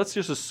 let's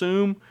just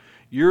assume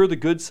you're the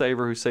good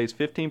saver who saves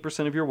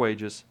 15% of your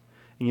wages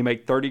and you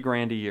make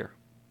 $30,000 a year.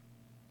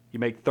 You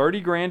make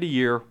 $30,000 a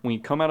year when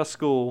you come out of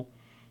school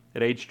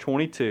at age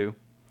 22,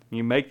 and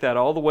you make that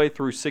all the way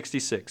through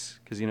 66.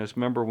 Because,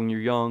 remember when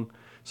you're young,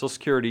 Social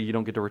Security, you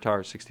don't get to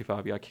retire at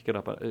 65. You got to kick it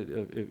up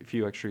a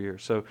few extra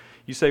years. So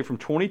you save from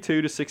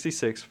 22 to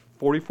 66,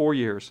 44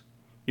 years.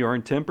 You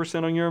earn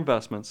 10% on your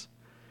investments.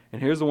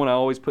 And here's the one I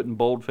always put in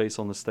boldface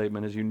on the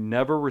statement is you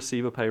never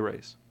receive a pay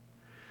raise.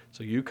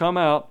 So you come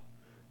out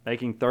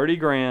making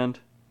 $30,000,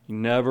 you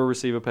never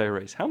receive a pay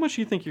raise. How much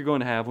do you think you're going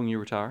to have when you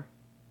retire?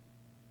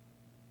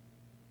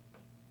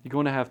 You're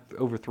going to have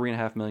over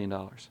 $3.5 million.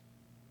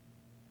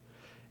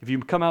 If you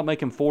come out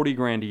making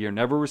 $40,000 a year,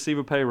 never receive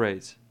a pay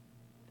raise,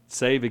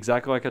 save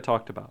exactly like I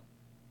talked about,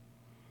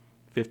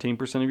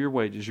 15% of your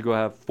wages, you're going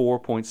to have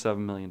 $4.7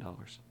 million.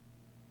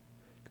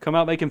 Come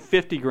out making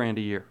 $50,000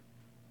 a year,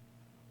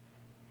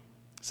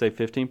 save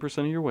 15%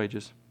 of your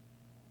wages,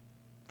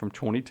 from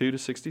 22 to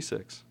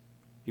 66,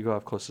 you're going to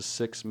have close to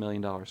 $6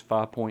 million,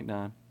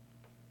 5.9.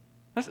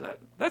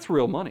 That's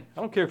real money.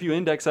 I don't care if you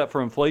index that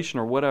for inflation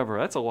or whatever.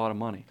 That's a lot of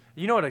money.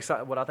 You know what I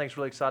think is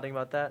really exciting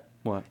about that?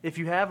 What? If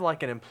you have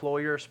like an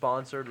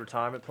employer-sponsored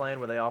retirement plan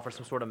where they offer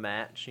some sort of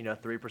match, 3%,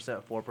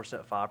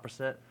 4%,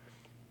 5%,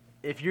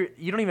 if you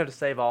don't even have to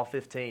save all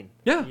 15.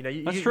 Yeah,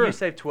 that's true. You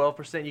save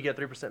 12%, you get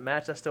a 3%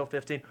 match. That's still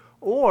 15.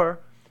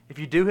 Or if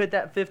you do hit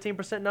that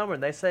 15% number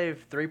and they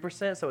save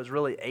 3%, so it's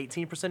really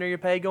 18% of your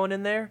pay going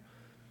in there,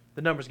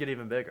 the numbers get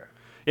even bigger.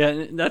 Yeah,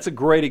 and that's a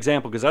great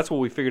example because that's what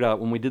we figured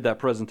out when we did that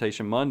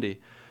presentation Monday,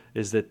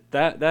 is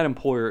that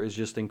employer is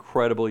just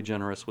incredibly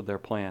generous with their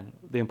plan.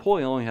 The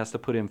employee only has to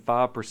put in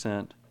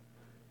 5%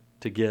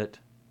 to get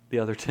the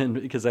other 10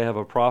 because they have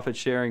a profit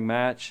sharing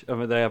match.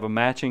 They have a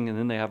matching and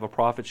then they have a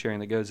profit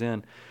sharing that goes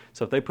in.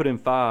 So if they put in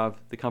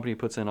 5, the company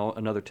puts in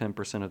another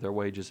 10% of their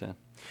wages in.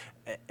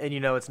 And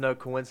it's no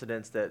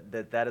coincidence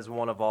that is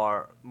one of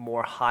our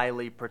more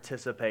highly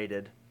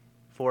participated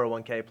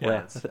 401k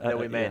plans that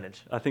we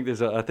manage. Yeah.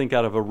 I think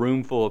out of a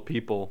room full of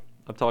people,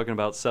 I'm talking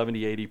about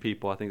 70, 80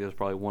 people, I think there's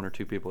probably 1 or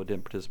 2 people that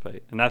didn't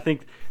participate. And I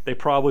think they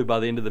probably by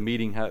the end of the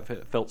meeting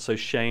felt so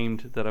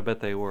shamed that I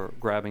bet they were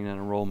grabbing an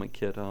enrollment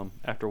kit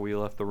after we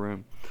left the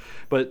room.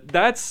 But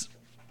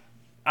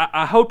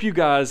I hope you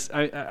guys,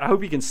 I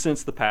hope you can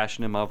sense the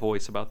passion in my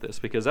voice about this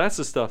because that's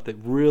the stuff that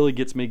really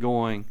gets me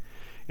going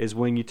is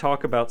when you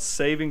talk about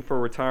saving for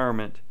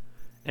retirement.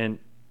 And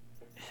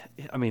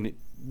I mean,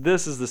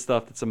 this is the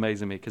stuff that's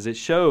amazing me, because it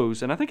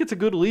shows, and I think it's a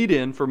good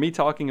lead-in for me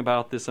talking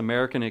about this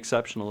American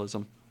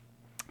exceptionalism.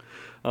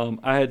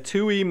 I had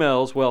 2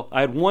 emails. Well,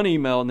 I had 1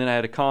 email, and then I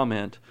had a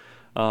comment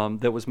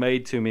that was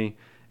made to me.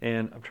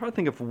 And I'm trying to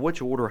think of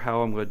which order,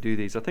 how I'm going to do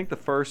these. I think the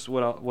first,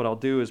 what I'll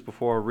do is,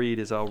 before I read,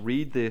 is I'll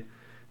read the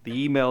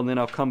email, and then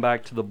I'll come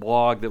back to the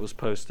blog that was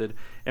posted.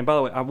 And by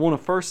the way, I want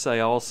to first say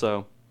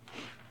also,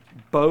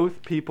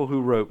 both people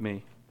who wrote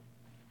me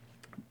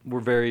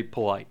were very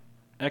polite.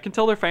 I can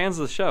tell they're fans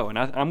of the show, and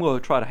I'm going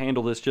to try to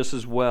handle this just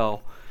as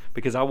well,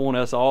 because I want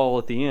us all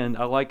at the end.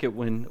 I like it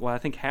when, I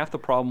think half the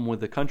problem with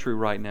the country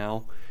right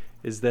now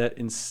is that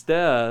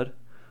instead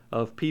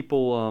of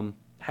people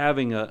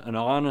having an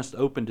honest,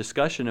 open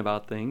discussion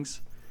about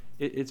things,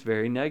 it's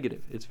very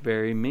negative. It's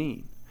very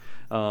mean.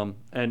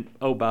 And,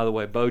 oh, by the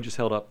way, Bo just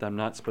held up that I'm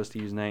not supposed to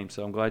use names,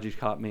 so I'm glad you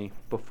caught me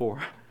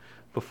before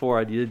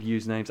I did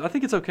use names. I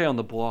think it's okay on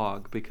the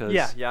blog because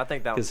I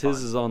think that was fine.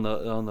 His is on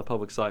the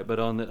public site, but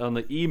on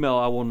the email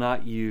I will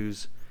not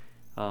use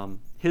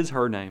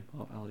her name.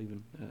 I'll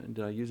even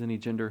did I use any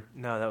gender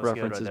No, that was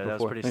good right references there. That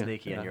before? was pretty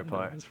sneaky on your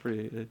part. It's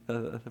pretty.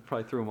 That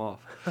probably threw him off.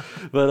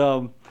 But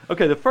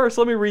okay,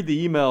 let me read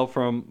the email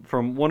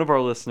from one of our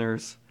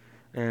listeners,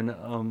 and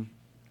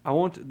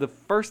the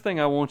first thing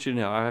I want you to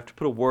know. I have to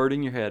put a word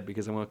in your head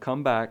because I'm going to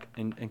come back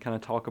and kind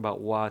of talk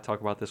about why I talk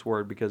about this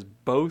word, because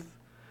both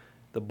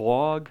the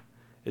blog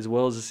as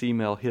well as this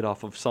email hit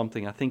off of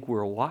something I think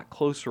we're a lot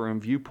closer in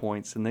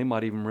viewpoints than they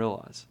might even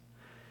realize.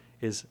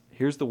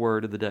 Here's the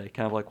word of the day,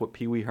 kind of like what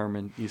Pee Wee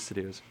Herman used to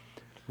do, is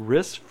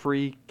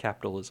risk-free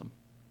capitalism.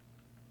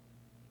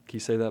 Can you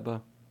say that,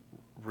 Bo?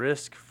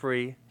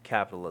 Risk-free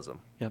capitalism.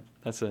 Yep,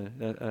 that's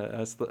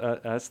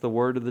the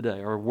word of the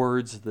day, or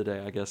words of the day,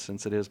 I guess,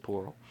 since it is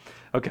plural.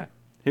 Okay,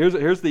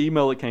 here's the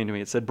email that came to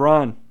me. It said,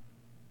 Brian.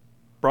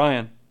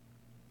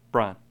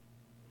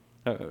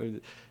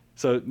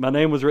 So my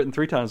name was written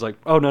 3 times. Like,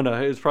 oh no,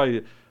 it was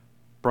probably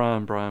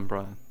Brian.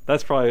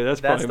 That's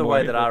the more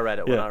way that I read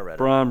it when I read it.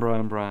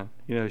 Brian.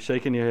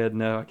 Shaking your head.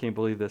 No, I can't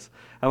believe this.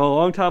 I'm a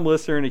long-time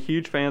listener and a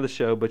huge fan of the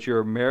show, but your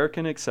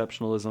American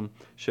exceptionalism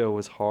show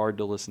was hard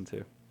to listen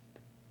to.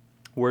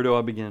 Where do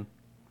I begin?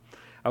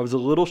 I was a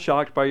little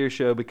shocked by your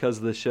show because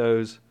of the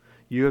shows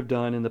you have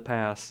done in the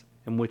past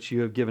in which you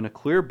have given a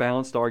clear,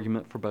 balanced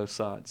argument for both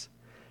sides.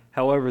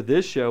 However,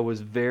 this show was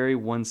very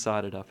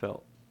one-sided, I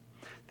felt.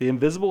 The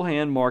invisible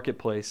hand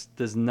marketplace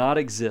does not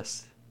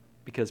exist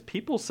because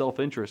people's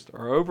self-interest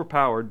are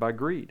overpowered by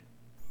greed.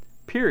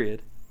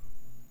 Period.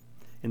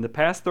 In the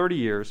past 30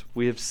 years,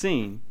 we have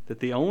seen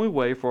that the only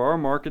way for our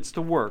markets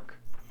to work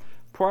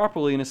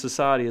properly in a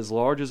society as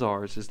large as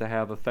ours is to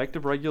have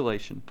effective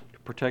regulation to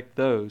protect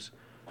those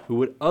who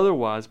would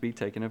otherwise be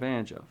taken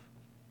advantage of.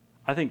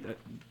 I think that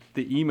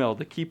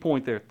the key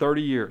point there,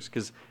 30 years,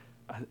 because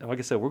like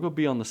I said, we're going to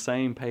be on the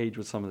same page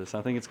with some of this.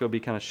 I think it's going to be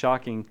kind of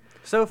shocking.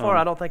 So far,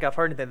 I don't think I've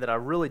heard anything that I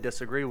really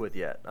disagree with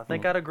yet. I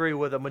think I'd agree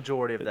with a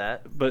majority of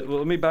that. But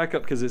let me back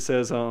up, because it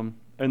says, in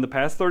the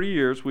past 30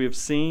 years, we have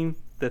seen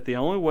that the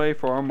only way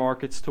for our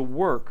markets to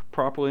work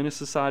properly in a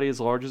society as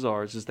large as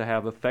ours is to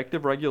have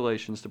effective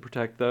regulations to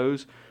protect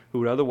those who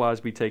would otherwise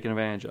be taken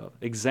advantage of.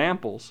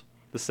 Examples,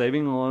 the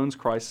saving loans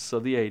crisis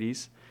of the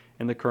 80s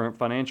and the current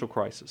financial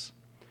crisis.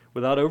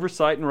 Without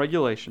oversight and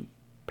regulation,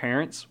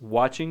 parents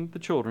watching the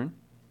children,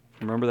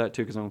 remember that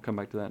too, because I'm going to come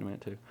back to that in a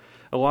minute too,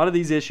 a lot of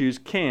these issues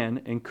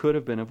can and could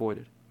have been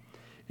avoided.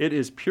 It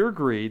is pure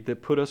greed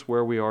that put us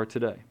where we are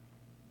today.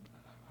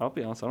 I'll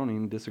be honest, I don't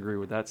even disagree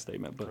with that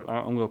statement, but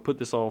I'm going to put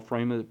this all,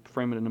 frame it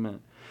in a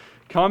minute.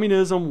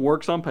 Communism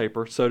works on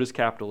paper, so does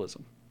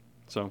capitalism.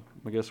 So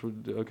I guess,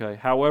 okay.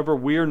 However,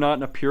 we are not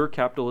in a pure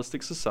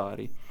capitalistic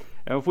society,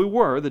 and if we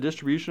were, the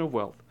distribution of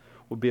wealth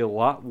would be a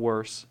lot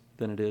worse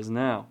than it is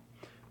now.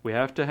 We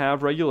have to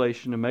have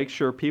regulation to make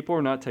sure people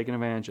are not taken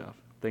advantage of.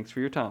 Thanks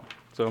for your time.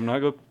 So I'm not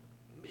going to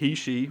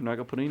I'm not going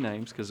to put any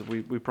names because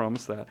we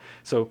promised that.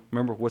 So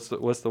remember, what's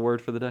the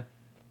word for the day?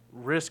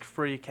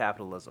 Risk-free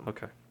capitalism.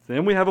 Okay.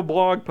 Then we have a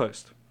blog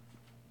post.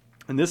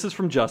 And this is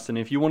from Justin.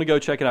 If you want to go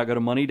check it out, go to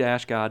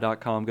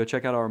money-guy.com. Go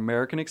check out our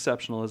American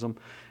exceptionalism.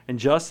 And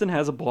Justin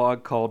has a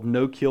blog called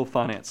No Kill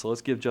Finance. So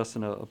let's give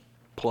Justin a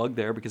plug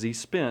there, because he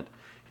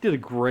did a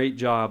great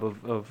job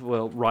of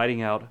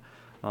writing out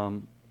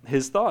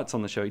his thoughts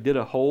on the show. He did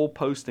a whole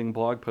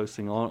blog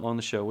posting on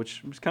the show,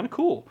 which was kind of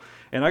cool.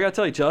 And I got to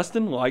tell you,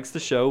 Justin likes the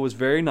show. It was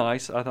very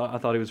nice. I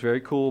thought he was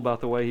very cool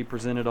about the way he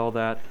presented all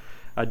that.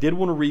 I did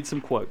want to read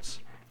some quotes.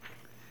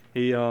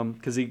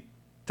 Because he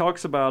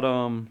talks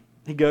about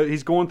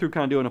he's going through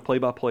kind of doing a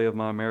play-by-play of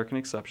my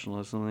American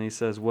exceptionalism, and he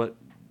says what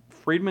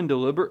Friedman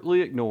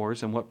deliberately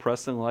ignores and what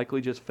Preston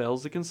likely just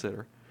fails to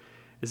consider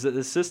is that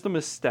the system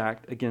is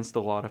stacked against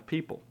a lot of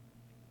people.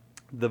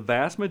 The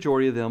vast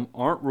majority of them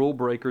aren't rule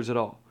breakers at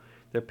all.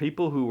 They're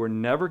people who were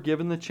never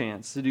given the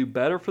chance to do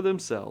better for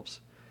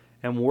themselves,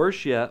 and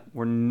worse yet,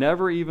 were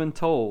never even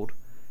told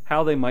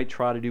how they might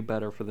try to do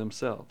better for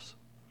themselves.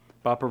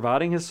 By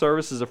providing his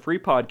service as a free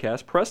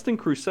podcast, Preston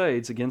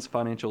crusades against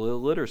financial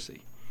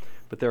illiteracy.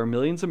 But there are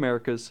millions of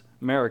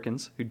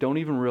Americans who don't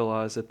even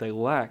realize that they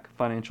lack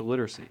financial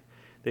literacy.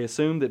 They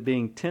assume that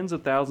being tens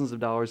of thousands of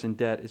dollars in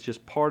debt is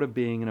just part of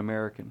being an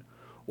American.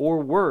 Or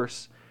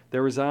worse,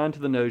 they're resigned to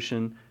the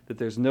notion that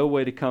there's no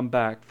way to come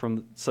back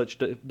from such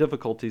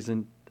difficulties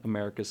in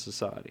America's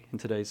society, in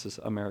today's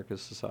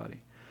America's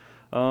society.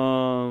 I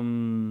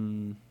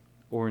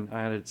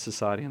added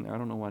society in there. I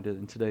don't know why I did it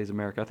in today's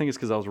America. I think it's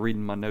because I was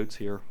reading my notes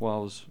here while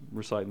I was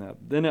reciting that.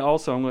 Then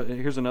also,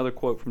 here's another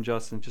quote from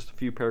Justin, just a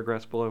few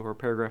paragraphs below, or a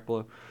paragraph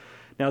below.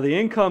 Now, the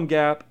income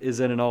gap is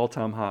at an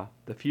all-time high.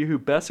 The few who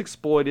best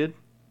exploited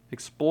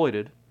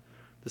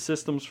the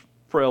system's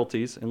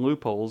frailties and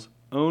loopholes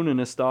own an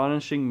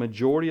astonishing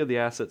majority of the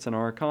assets in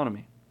our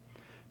economy.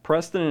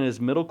 Preston and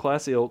his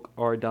middle-class ilk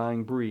are a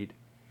dying breed,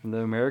 and the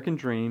American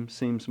dream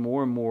seems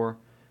more and more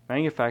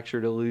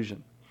manufactured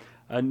illusion,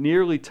 a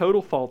nearly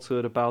total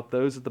falsehood about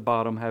those at the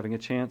bottom having a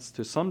chance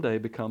to someday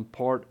become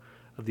part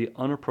of the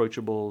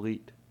unapproachable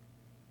elite.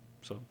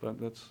 So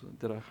that's,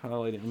 did I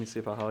highlight it? Let me see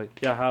if I highlighted.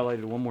 Yeah, I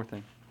highlighted one more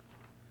thing.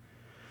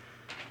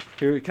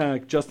 Here,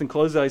 kind of Justin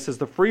closes out. He says,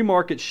 the free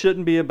market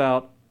shouldn't be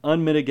about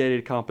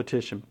unmitigated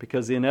competition,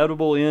 because the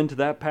inevitable end to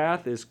that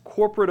path is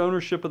corporate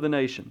ownership of the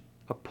nation,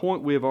 a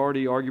point we have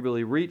already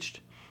arguably reached.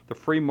 The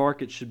free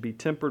market should be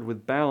tempered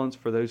with balance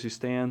for those who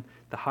stand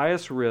the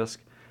highest risk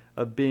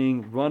of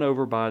being run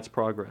over by its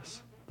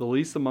progress. The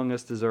least among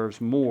us deserves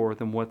more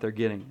than what they're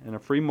getting, and a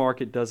free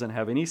market doesn't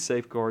have any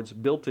safeguards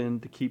built in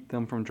to keep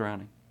them from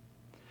drowning.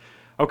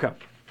 Okay,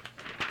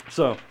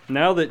 so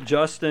now that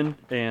Justin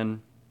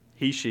and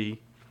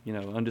she,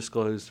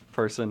 undisclosed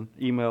person,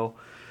 email,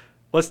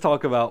 let's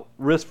talk about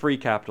risk-free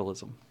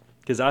capitalism,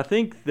 because I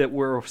think that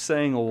we're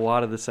saying a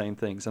lot of the same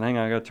things. And hang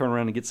on, I got to turn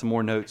around and get some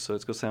more notes, so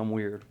it's going to sound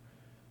weird.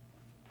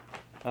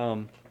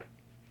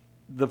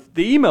 The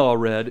email I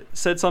read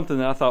said something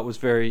that I thought was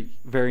very,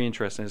 very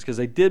interesting, because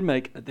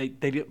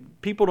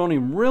people don't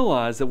even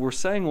realize that we're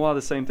saying a lot of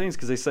the same things,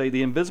 because they say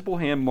the invisible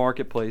hand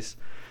marketplace.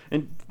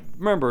 And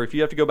remember, if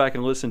you have to go back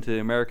and listen to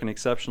American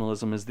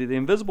exceptionalism, is the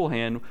invisible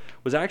hand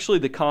was actually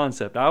the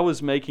concept. I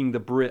was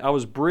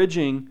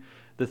bridging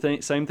the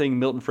same thing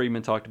Milton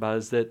Friedman talked about,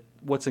 is that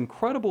what's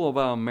incredible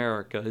about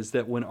America is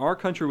that when our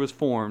country was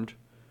formed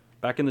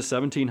back in the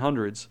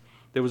 1700s,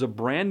 there was a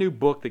brand new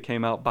book that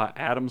came out by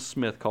Adam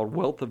Smith called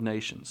Wealth of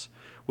Nations,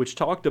 which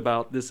talked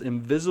about this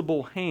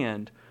invisible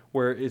hand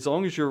where, as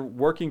long as you're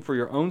working for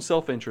your own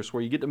self-interest,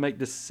 where you get to make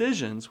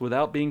decisions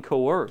without being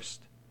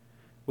coerced,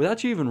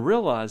 without you even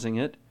realizing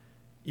it,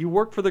 you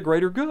work for the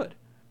greater good.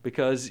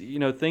 Because,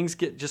 things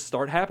just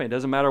start happening. It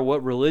doesn't matter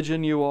what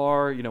religion you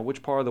are,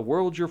 which part of the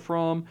world you're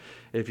from.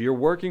 If you're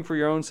working for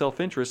your own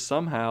self-interest,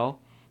 somehow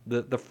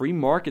the free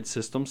market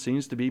system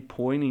seems to be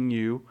pointing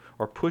you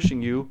or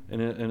pushing you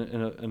in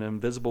an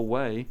invisible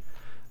way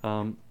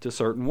to a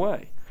certain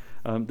way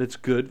that's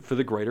good for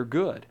the greater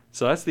good.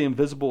 So that's the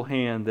invisible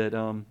hand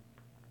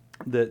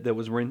that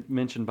was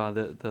mentioned by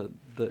the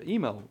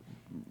email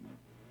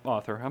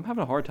author. I'm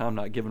having a hard time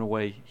not giving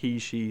away he,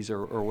 she's,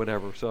 or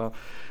whatever. So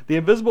the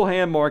invisible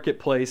hand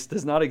marketplace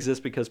does not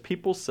exist because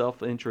people's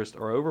self-interest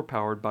are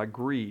overpowered by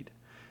greed.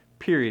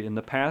 Period. In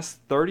the past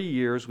 30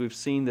 years, we've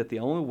seen that the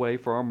only way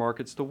for our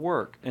markets to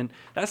work, and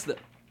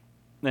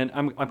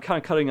I'm kind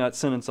of cutting that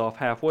sentence off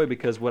halfway,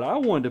 because what I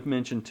wanted to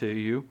mention to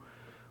you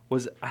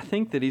was, I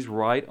think that he's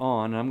right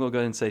on, and I'm going to go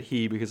ahead and say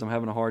he because I'm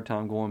having a hard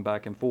time going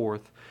back and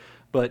forth,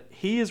 but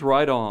he is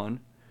right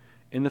on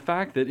in the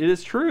fact that it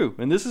is true,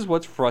 and this is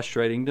what's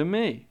frustrating to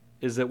me,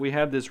 is that we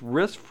have this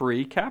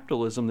risk-free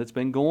capitalism that's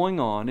been going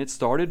on. It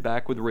started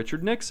back with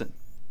Richard Nixon.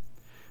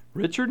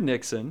 Richard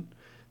Nixon,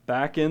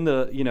 back in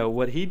the,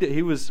 what he did,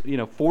 he was,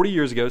 40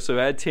 years ago, so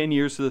add 10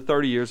 years to the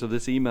 30 years of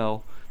this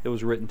email that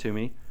was written to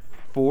me.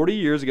 40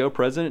 years ago,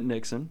 President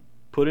Nixon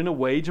put in a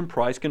wage and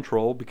price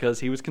control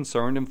because he was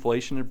concerned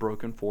inflation had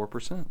broken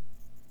 4%.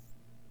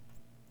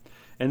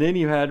 And then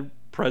you had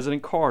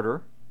President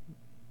Carter,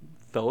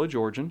 fellow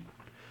Georgian,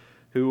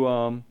 who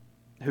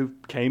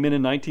came in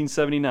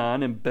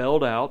 1979 and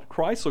bailed out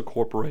Chrysler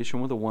Corporation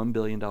with a $1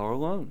 billion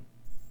loan.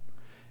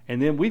 And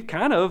then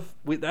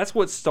that's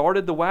what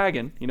started the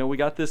wagon. We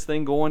got this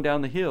thing going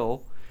down the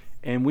hill,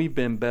 and we've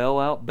been bail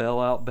out.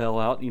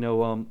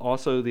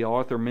 Also, the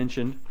author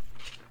mentioned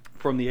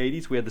from the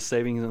 80s, we had the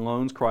savings and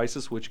loans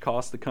crisis, which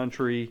cost the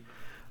country,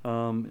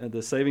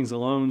 the savings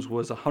and loans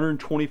was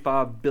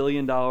 $125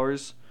 billion.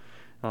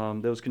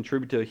 That was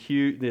contributed to a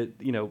huge,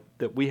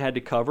 that we had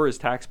to cover as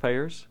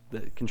taxpayers,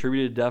 that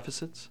contributed to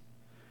deficits.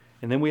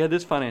 And then we had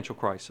this financial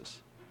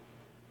crisis,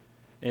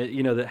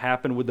 that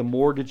happened with the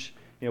mortgage,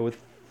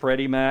 with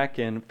Freddie Mac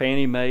and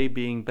Fannie Mae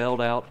being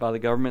bailed out by the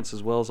governments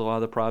as well as a lot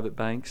of the private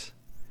banks.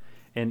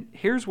 And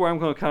here's where I'm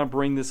going to kind of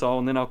bring this all,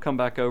 and then I'll come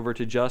back over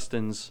to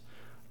Justin's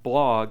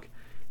blog,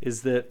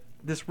 is that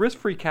this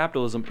risk-free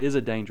capitalism is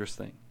a dangerous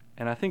thing.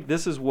 And I think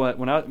this is what,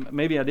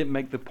 maybe I didn't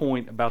make the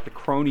point about the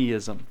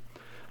cronyism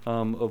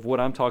of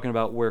what I'm talking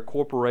about, where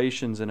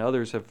corporations and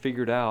others have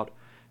figured out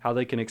how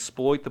they can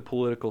exploit the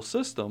political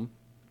system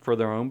for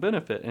their own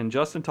benefit. And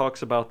Justin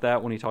talks about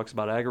that when he talks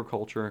about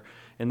agriculture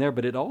in there,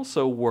 but it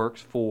also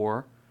works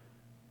for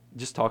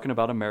just talking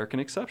about American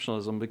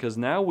exceptionalism, because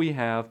now we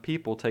have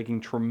people taking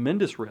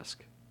tremendous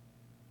risk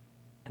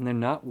and they're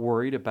not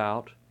worried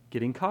about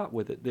getting caught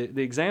with it.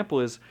 The example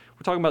is,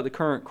 we're talking about the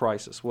current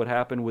crisis, what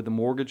happened with the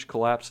mortgage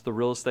collapse of the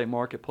real estate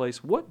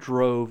marketplace. What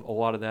drove a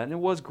lot of that? And it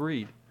was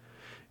greed.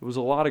 It was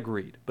a lot of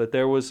greed. But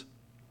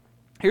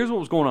here's what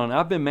was going on.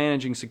 I've been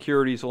managing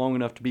securities long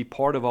enough to be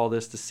part of all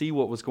this, to see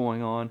what was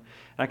going on.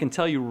 And I can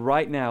tell you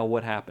right now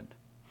what happened.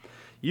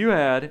 You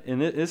had,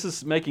 and this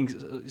is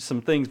making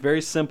some things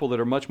very simple that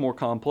are much more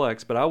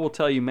complex, but I will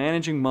tell you,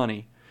 managing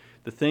money,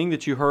 the thing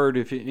that you heard,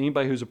 if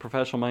anybody who's a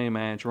professional money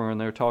manager and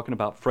they're talking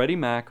about Freddie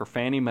Mac or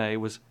Fannie Mae,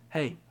 was,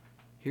 hey,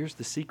 here's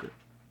the secret.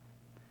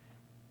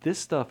 This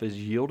stuff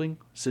is yielding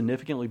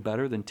significantly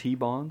better than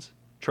T-bonds,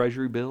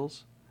 treasury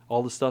bills,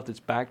 all the stuff that's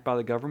backed by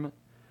the government,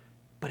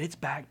 but it's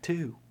backed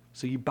too.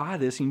 So you buy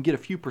this, you can get a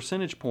few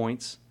percentage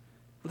points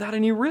without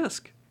any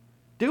risk.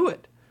 Do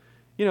it.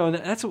 And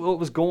that's what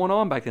was going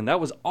on back then. That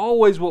was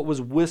always what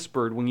was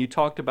whispered when you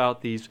talked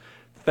about these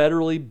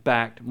federally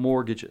backed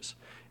mortgages,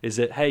 is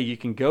that, hey, you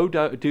can go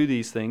do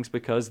these things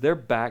because they're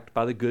backed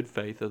by the good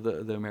faith of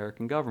the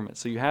American government.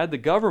 So you had the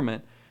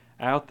government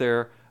out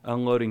there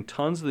unloading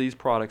tons of these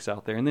products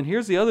out there. And then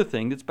here's the other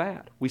thing that's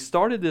bad. We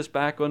started this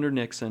back under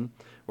Nixon,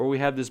 where we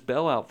had this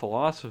bailout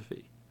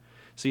philosophy.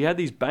 So you had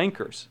these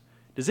bankers.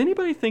 Does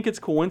anybody think it's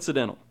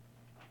coincidental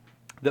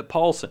that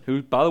Paulson,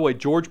 who, by the way,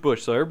 George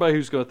Bush, so everybody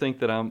who's going to think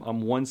that I'm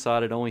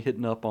one-sided, only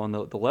hitting up on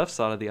the left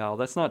side of the aisle,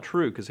 that's not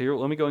true, because here,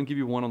 let me go and give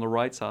you one on the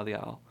right side of the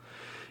aisle.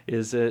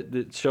 Is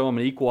that show him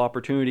an equal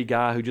opportunity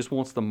guy who just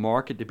wants the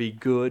market to be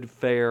good,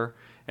 fair,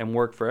 and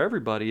work for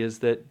everybody, is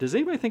that, does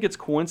anybody think it's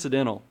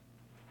coincidental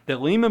that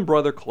Lehman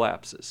Brothers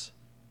collapses,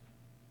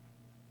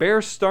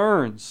 Bear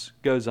Stearns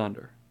goes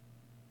under,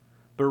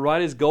 but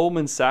right as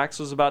Goldman Sachs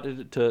was about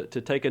to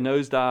take a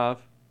nosedive,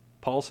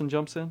 Paulson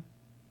jumps in?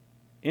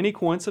 Any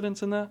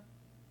coincidence in that?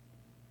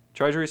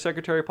 Treasury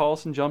Secretary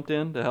Paulson jumped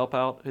in to help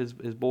out his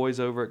boys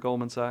over at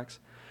Goldman Sachs.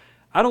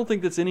 I don't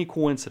think that's any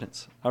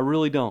coincidence. I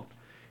really don't.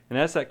 And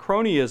that's that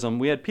cronyism.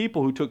 We had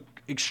people who took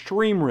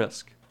extreme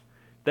risk.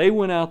 They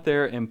went out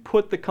there and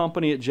put the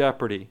company at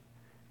jeopardy,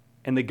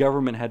 and the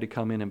government had to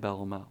come in and bail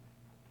them out.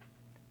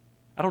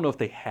 I don't know if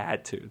they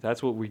had to.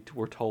 That's what we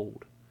were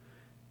told.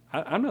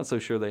 I'm not so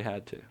sure they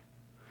had to.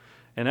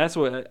 And that's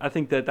what I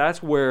think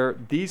that's where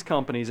these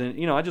companies,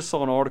 and I just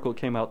saw an article that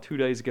came out 2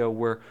 days ago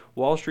where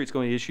Wall Street's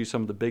going to issue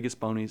some of the biggest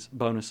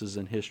bonuses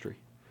in history.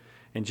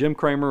 And Jim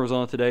Cramer was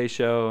on Today's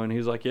Show, and he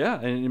was like, yeah.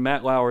 And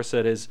Matt Lauer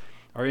said,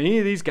 are any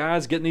of these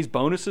guys getting these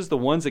bonuses the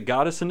ones that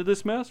got us into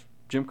this mess?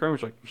 Jim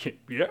Cramer's like,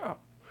 yeah.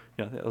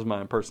 Yeah, that was my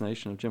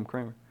impersonation of Jim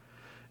Cramer.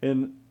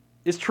 And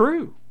it's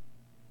true.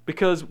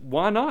 Because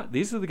why not?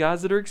 These are the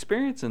guys that are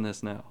experiencing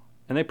this now.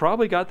 And they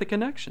probably got the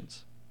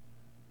connections.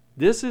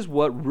 This is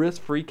what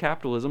risk-free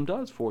capitalism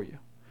does for you.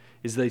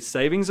 Is they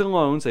savings and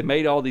loans, they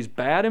made all these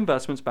bad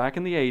investments back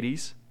in the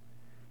 80s.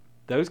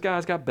 Those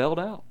guys got bailed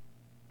out.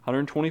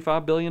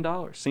 $125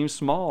 billion. Seems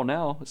small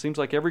now. It seems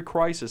like every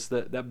crisis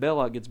that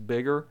bailout gets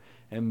bigger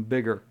and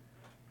bigger.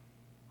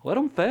 Let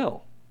them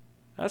fail.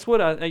 That's what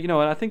and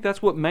I think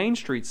that's what Main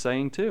Street's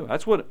saying too.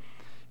 That's what,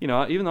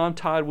 even though I'm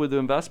tied with the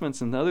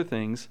investments and other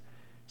things,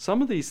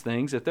 some of these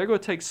things, if they're going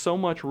to take so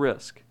much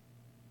risk,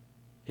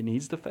 it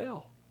needs to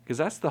fail. Because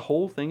that's the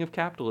whole thing of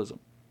capitalism.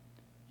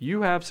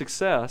 You have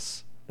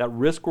success, that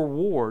risk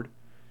reward,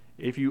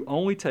 if you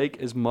only take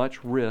as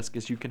much risk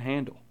as you can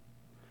handle.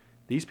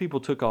 These people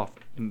took off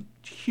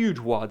huge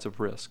wads of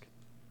risk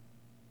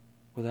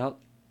without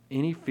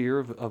any fear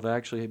of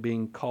actually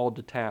being called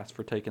to task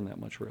for taking that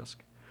much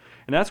risk.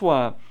 And that's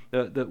why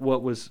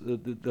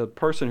the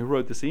person who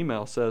wrote this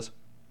email says,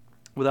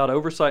 without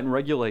oversight and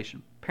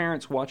regulation,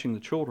 parents watching the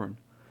children,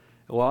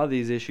 a lot of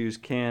these issues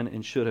can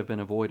and should have been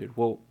avoided.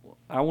 Well,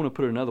 I want to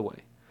put it another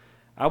way.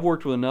 I've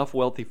worked with enough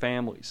wealthy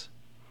families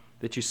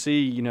that you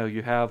see,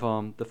 you have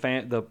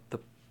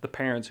the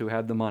parents who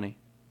have the money,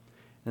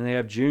 and they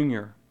have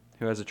Junior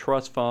who has a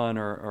trust fund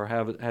or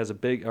has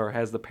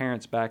the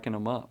parents backing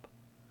them up.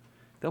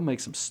 They'll make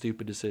some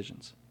stupid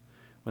decisions.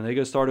 When they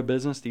go start a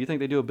business, do you think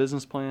they do a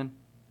business plan?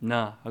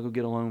 Nah, I'll go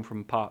get a loan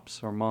from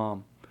Pops or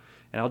Mom,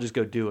 and I'll just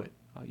go do it.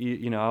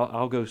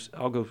 I'll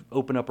go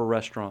open up a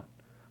restaurant,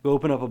 go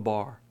open up a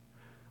bar.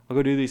 I'll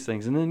go do these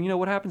things. And then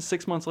what happens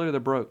 6 months later? They're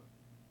broke.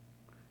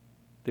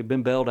 They've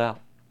been bailed out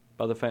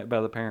by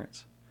the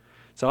parents.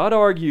 So I'd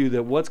argue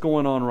that what's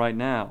going on right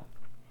now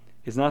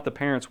is not the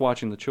parents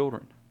watching the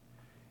children.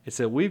 It's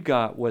that we've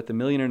got what the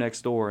Millionaire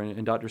Next Door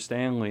and Dr.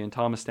 Stanley and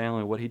Thomas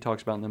Stanley, what he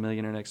talks about in the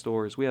Millionaire Next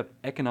Door is we have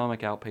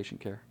economic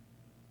outpatient care.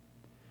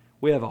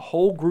 We have a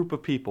whole group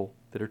of people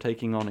that are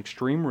taking on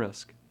extreme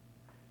risk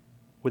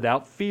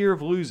without fear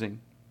of losing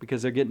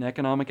because they're getting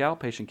economic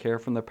outpatient care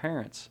from their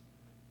parents,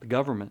 the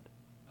government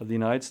of the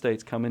United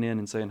States coming in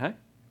and saying, hey,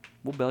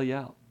 we'll bail you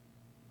out.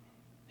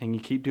 And you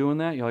keep doing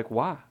that, you're like,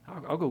 why?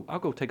 I'll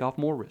go take off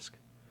more risk.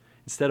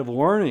 Instead of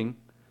learning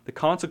the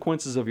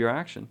consequences of your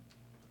action,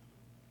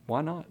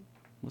 why not?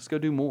 Let's go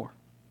do more.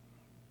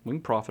 We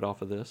can profit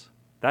off of this.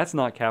 That's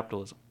not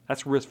capitalism.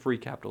 That's risk-free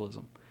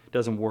capitalism. It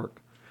doesn't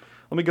work.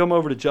 Let me come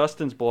over to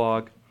Justin's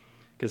blog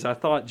because I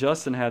thought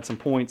Justin had some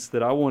points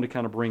that I wanted to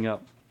kind of bring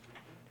up.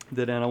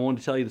 and I wanted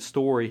to tell you the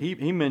story.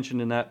 He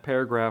mentioned in that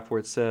paragraph where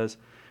it says,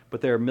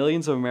 but there are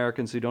millions of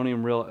Americans who don't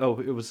even realize,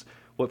 it was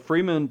what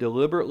Freeman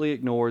deliberately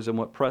ignores and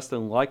what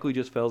Preston likely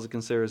just fails to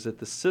consider is that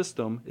the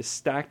system is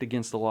stacked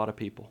against a lot of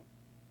people.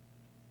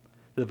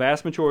 The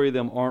vast majority of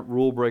them aren't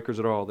rule breakers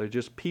at all. They're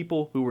just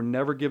people who were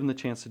never given the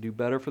chance to do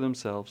better for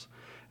themselves,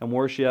 and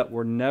worse yet,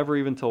 were never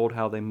even told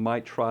how they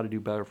might try to do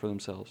better for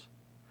themselves.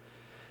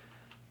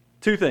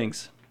 Two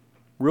things,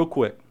 real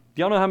quick.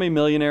 Do y'all know how many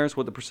millionaires,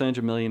 what the percentage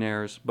of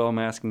millionaires, Bo, I'm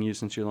asking you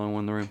since you're the only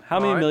one in the room, how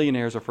many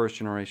millionaires are first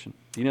generation?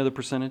 Do you know the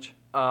percentage?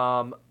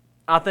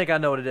 I think I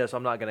know what it is, so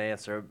I'm not going to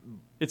answer.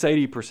 It's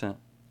 80%.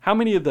 How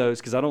many of those,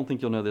 because I don't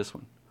think you'll know this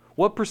one,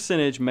 what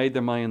percentage made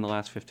their money in the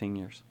last 15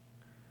 years?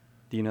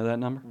 Do you know that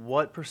number?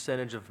 What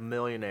percentage of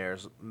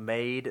millionaires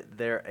made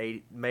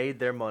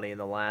their money in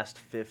the last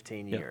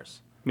 15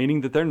 years?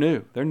 Meaning that they're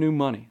new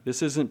money.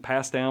 This isn't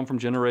passed down from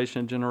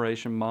generation to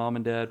generation, mom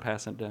and dad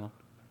passing it down.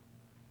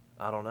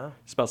 I don't know.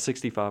 It's about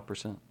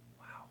 65%. Wow.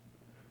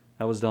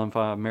 That was done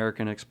by an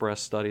American Express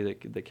study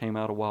that came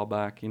out a while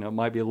back. You know, it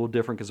might be a little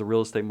different because the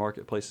real estate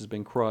marketplace has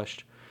been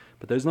crushed.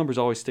 But those numbers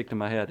always stick to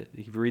my head.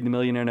 If you read The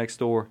Millionaire Next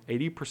Door,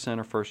 80%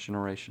 are first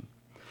generation.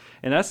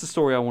 And that's the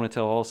story I want to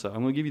tell also.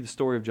 I'm going to give you the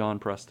story of John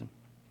Preston.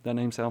 That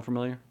name sound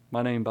familiar?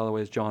 My name, by the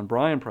way, is John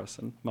Brian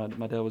Preston. My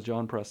dad was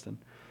John Preston.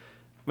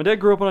 My dad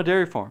grew up on a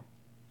dairy farm.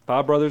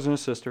 5 brothers and a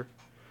sister.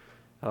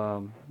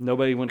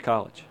 Nobody went to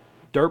college.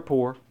 Dirt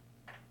poor.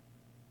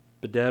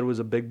 But Dad was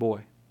a big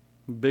boy,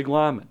 big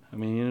lineman. I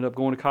mean, he ended up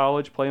going to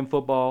college, playing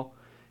football,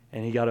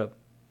 and he got a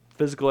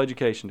physical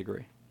education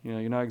degree. You know,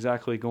 you're not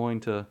exactly going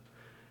to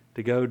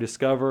go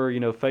discover,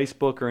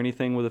 Facebook or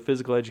anything with a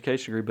physical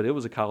education degree, but it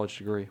was a college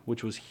degree,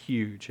 which was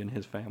huge in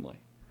his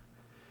family.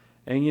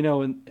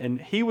 And,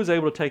 and he was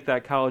able to take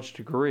that college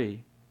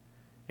degree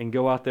and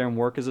go out there and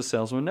work as a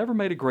salesman. Never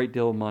made a great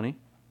deal of money.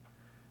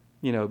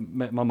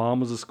 My mom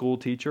was a school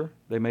teacher.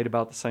 They made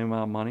about the same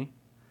amount of money,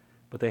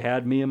 but they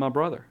had me and my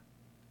brother.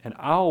 And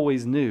I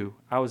always knew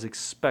I was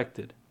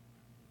expected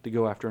to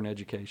go after an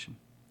education.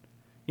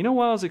 You know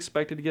why I was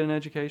expected to get an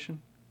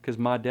education? Because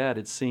my dad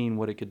had seen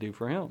what it could do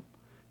for him.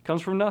 It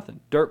comes from nothing,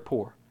 dirt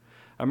poor.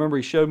 I remember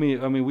he showed me,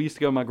 we used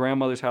to go to my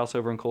grandmother's house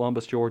over in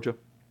Columbus, Georgia.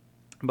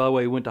 And by the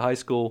way, he went to high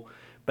school,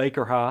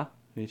 Baker High.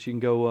 You can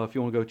go, if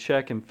you want to go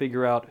check and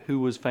figure out who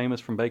was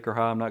famous from Baker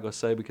High. I'm not going to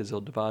say because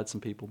he'll divide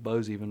some people.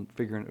 Bo's even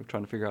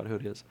trying to figure out who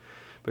it is.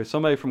 But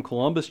somebody from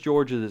Columbus,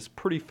 Georgia that's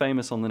pretty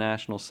famous on the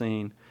national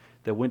scene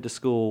that went to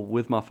school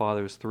with my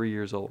father, was 3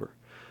 years older.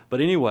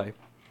 But anyway,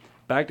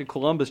 back to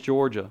Columbus,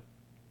 Georgia.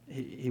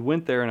 He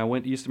went there, and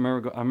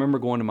I remember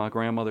going to my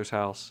grandmother's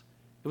house.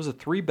 It was a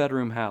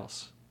 3-bedroom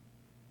house.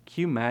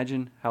 Can you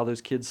imagine how those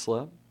kids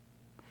slept?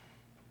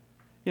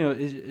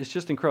 It's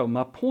just incredible.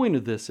 My point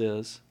of this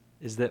is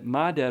that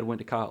my dad went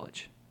to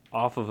college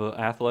off of an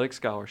athletic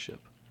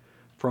scholarship.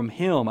 From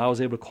him, I was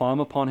able to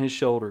climb upon his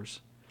shoulders,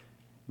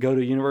 go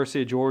to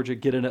University of Georgia,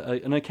 get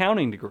an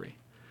accounting degree,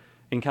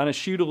 and kind of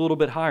shoot a little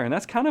bit higher. And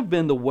that's kind of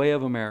been the way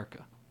of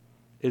America,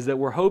 is that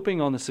we're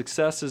hoping on the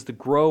successes to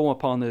grow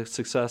upon the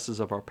successes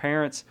of our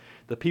parents,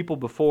 the people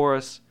before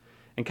us,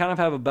 and kind of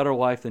have a better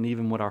life than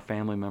even what our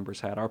family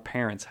members had, our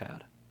parents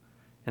had.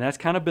 And that's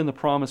kind of been the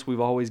promise we've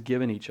always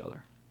given each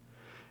other.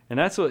 And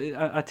that's what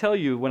I tell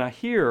you, when I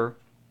hear,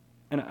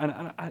 and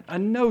I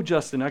know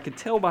Justin, I could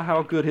tell by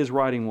how good his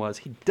writing was,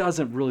 he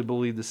doesn't really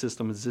believe the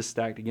system is this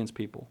stacked against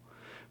people.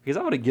 Because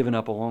I would have given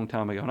up a long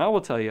time ago. And I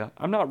will tell you,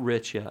 I'm not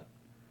rich yet,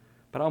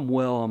 but I'm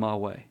well on my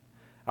way.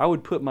 I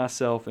would put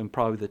myself in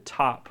probably the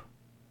top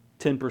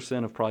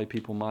 10% of probably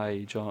people my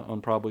age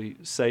on probably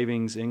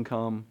savings,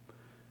 income,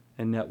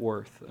 and net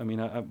worth. I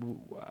mean,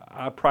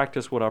 I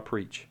practice what I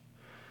preach.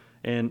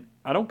 And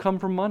I don't come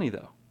from money,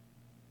 though.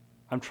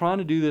 I'm trying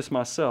to do this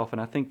myself, and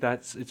I think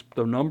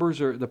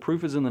the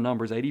proof is in the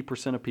numbers.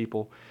 80% of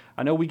people.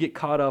 I know we get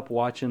caught up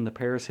watching the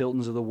Paris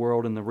Hiltons of the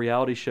world and the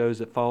reality shows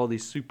that follow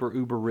these super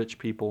uber rich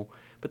people,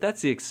 but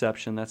that's the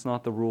exception. That's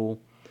not the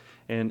rule.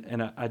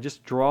 And I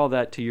just draw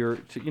that to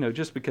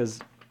just because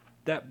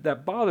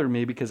that bothered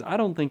me, because I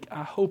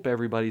hope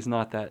everybody's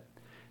not that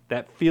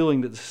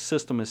feeling that the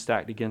system is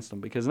stacked against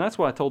them. And that's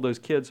why I told those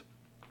kids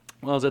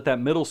when I was at that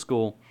middle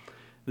school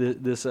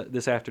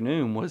this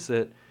afternoon was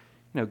that,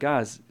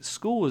 guys,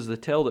 school is the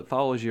tail that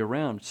follows you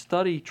around.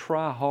 Study,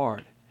 try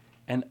hard,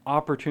 and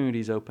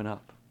opportunities open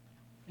up.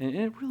 And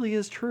it really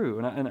is true.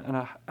 And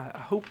I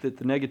hope that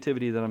the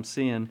negativity that I'm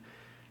seeing,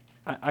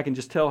 I can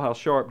just tell how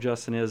sharp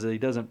Justin is, that he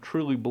doesn't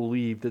truly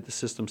believe that the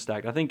system's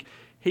stacked. I think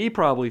he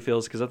probably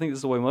feels, because I think this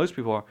is the way most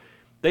people are,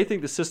 they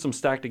think the system's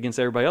stacked against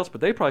everybody else, but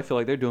they probably feel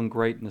like they're doing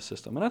great in the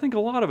system. And I think a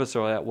lot of us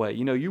are that way.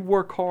 You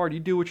work hard, you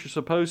do what you're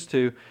supposed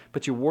to,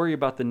 but you worry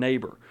about the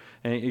neighbor,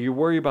 and you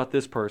worry about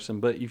this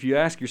person. But if you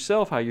ask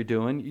yourself how you're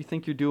doing, you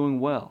think you're doing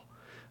well.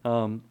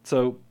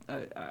 So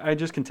I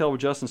just can tell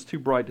Justin's too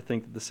bright to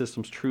think that the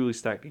system's truly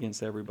stacked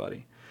against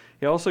everybody.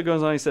 He also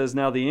goes on, he says,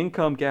 now the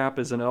income gap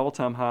is at an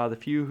all-time high. The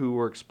few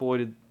who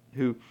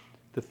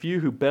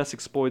best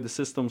exploit the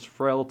system's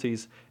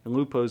frailties and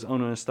loopholes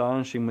own an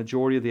astonishing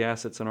majority of the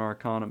assets in our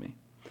economy.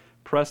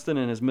 Preston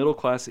and his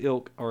middle-class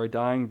ilk are a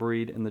dying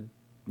breed, and the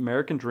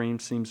American dream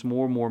seems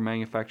more and more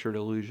manufactured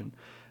illusion,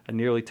 a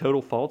nearly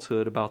total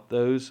falsehood about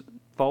those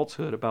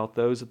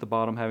at the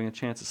bottom having a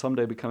chance of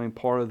someday becoming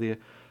part of the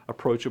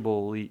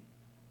approachable elite.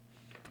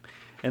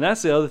 And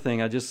that's the other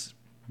thing.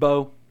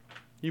 Bo,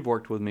 you've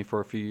worked with me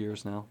for a few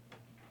years now.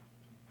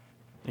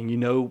 And you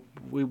know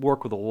we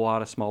work with a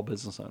lot of small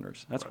business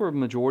owners. That's where the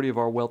majority of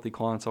our wealthy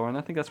clients are, and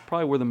I think that's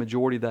probably where the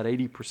majority of that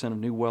 80% of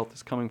new wealth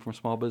is coming from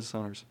small business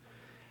owners.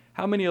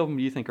 How many of them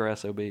do you think are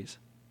SOBs?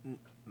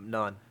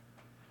 None.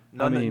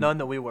 None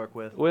that we work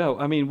with. Well,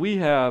 I mean,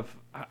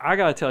 I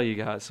got to tell you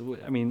guys,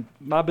 I mean,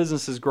 my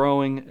business is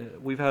growing.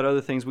 We've had other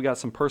things. We got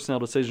some personnel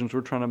decisions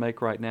we're trying to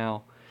make right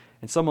now,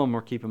 and some of them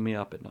are keeping me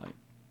up at night.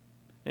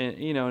 And,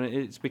 and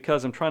it's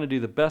because I'm trying to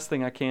do the best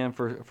thing I can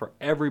for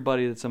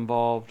everybody that's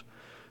involved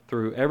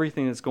through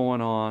everything that's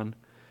going on.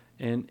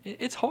 And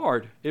it's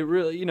hard. It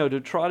really, to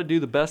try to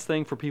do the best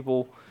thing for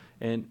people.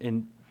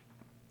 And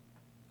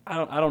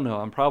I don't know.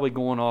 I'm probably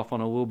going off on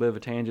a little bit of a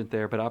tangent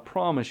there, but I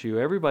promise you,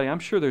 everybody, I'm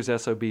sure there's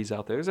SOBs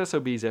out there. There's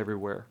SOBs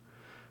everywhere.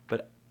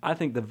 But I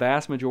think the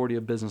vast majority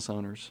of business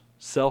owners,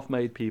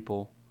 self-made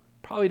people,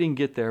 probably didn't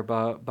get there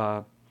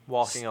by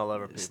walking all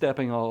over people.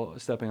 Stepping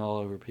all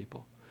over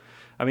people.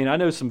 I mean, I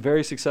know some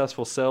very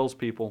successful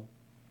salespeople,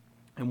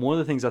 and one of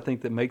the things I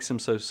think that makes them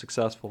so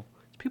successful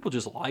is people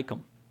just like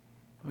them.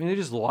 I mean, they're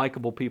just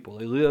likable people.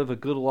 They live a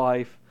good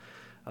life.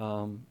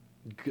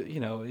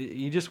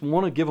 You just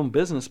want to give them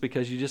business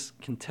because you just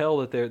can tell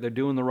that they're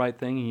doing the right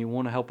thing, and you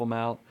want to help them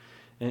out,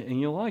 and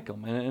you like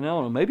them. And I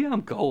don't know, maybe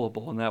I'm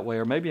gullible in that way,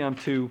 or maybe I'm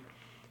too,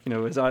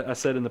 as I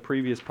said in the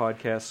previous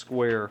podcast,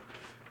 square.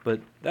 But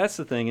that's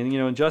the thing.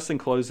 And, Justin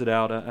closed it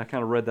out. I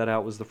kind of read that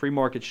out, was the free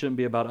market shouldn't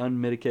be about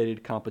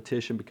unmitigated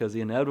competition because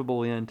the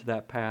inevitable end to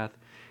that path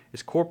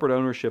is corporate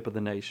ownership of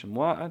the nation.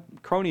 Well,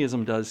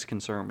 cronyism does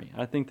concern me.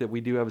 I think that we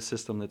do have a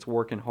system that's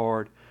working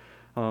hard.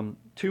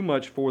 Too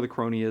much for the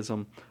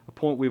cronyism, a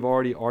point we've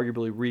already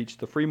arguably reached.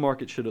 The free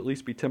market should at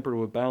least be tempered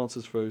with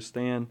balances for those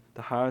stand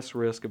the highest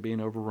risk of being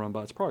overrun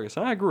by its progress.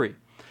 And I agree.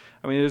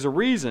 I mean, there's a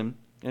reason.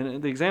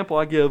 And the example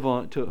I give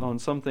on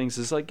some things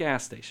is like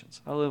gas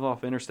stations. I live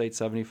off Interstate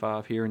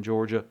 75 here in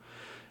Georgia,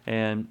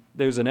 and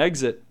there's an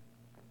exit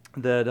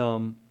that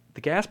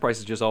the gas price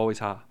is just always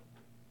high.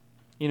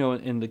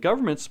 And the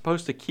government's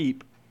supposed to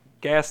keep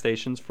gas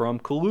stations from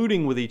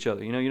colluding with each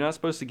other. You're not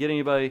supposed to get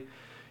anybody,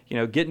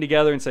 getting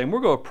together and saying, we're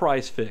going to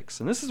price fix.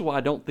 And this is why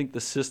I don't think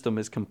the system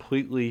is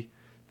completely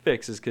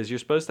fixed, is because you're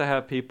supposed to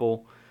have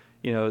people,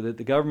 that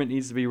the government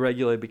needs to be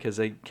regulated because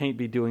they can't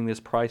be doing this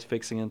price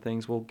fixing and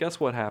things. Well, guess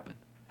what happened?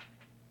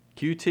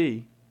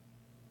 QT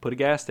put a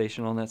gas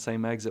station on that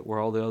same exit where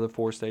all the other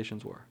 4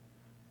 stations were.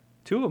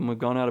 2 of them have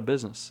gone out of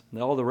business. And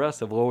all the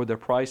rest have lowered their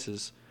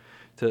prices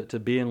to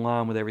be in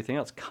line with everything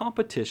else.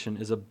 Competition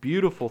is a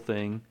beautiful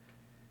thing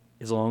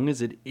as long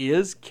as it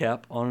is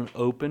kept on an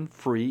open,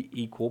 free,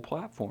 equal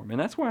platform. And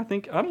that's where I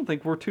don't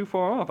think we're too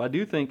far off. I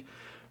do think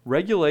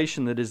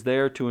regulation that is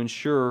there to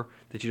ensure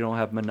that you don't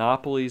have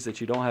monopolies,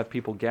 that you don't have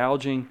people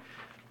gouging.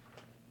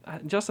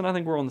 Justin, I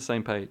think we're on the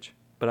same page.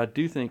 But I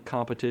do think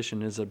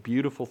competition is a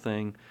beautiful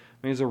thing.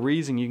 I mean, there's a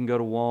reason you can go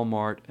to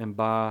Walmart and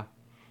buy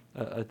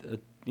a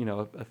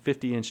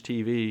 50-inch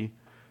TV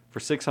for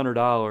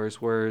 $600,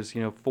 whereas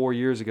 4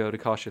 years ago it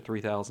cost you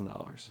 $3,000.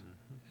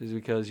 Mm-hmm. Is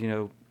because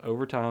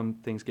over time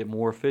things get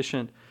more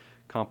efficient.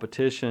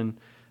 Competition,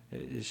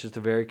 it's just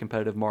a very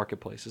competitive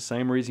marketplace. The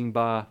same reason you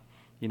buy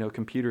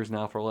computers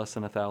now for less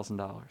than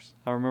 $1,000.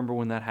 I remember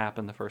when that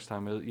happened the first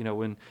time.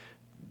 When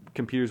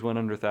computers went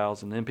under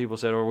 $1,000. Then people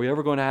said, are we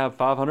ever going to have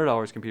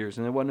 $500 computers?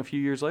 And it wasn't a few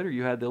years later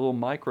you had the little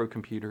micro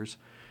computers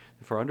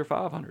for under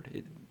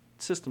 $500.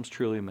 System's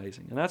truly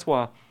amazing. And that's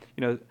why,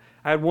 I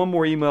had one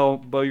more email.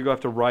 Bo, you're going to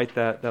have to write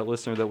that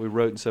listener that we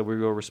wrote and said we were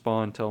going to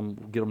respond, tell them,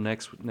 get them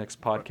next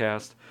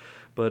podcast.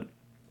 But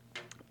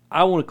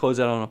I want to close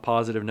out on a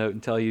positive note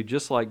and tell you,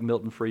 just like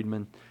Milton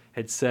Friedman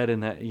had said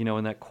in that,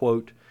 in that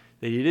quote,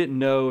 that he didn't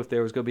know if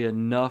there was going to be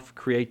enough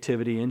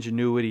creativity,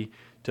 ingenuity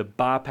to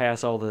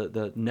bypass all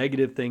the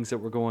negative things that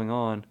were going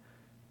on.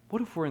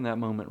 What if we're in that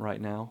moment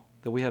right now,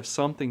 that we have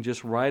something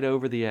just right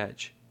over the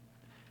edge,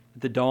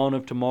 at the dawn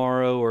of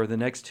tomorrow or the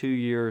next 2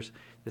 years,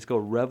 that's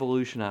going to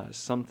revolutionize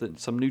something,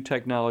 some new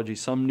technology,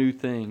 some new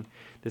thing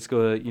that's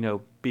going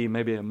to, be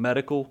maybe a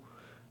medical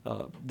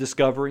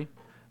discovery,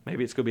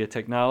 maybe it's going to be a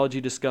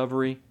technology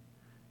discovery.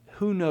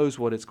 Who knows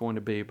what it's going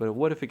to be? But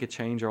what if it could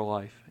change our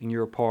life and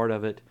you're a part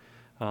of it?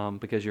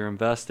 Because you're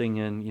investing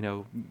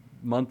in,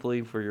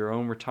 monthly for your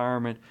own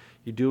retirement.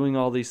 You're doing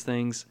all these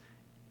things.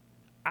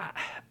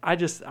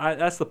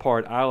 That's the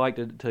part I like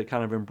to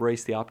kind of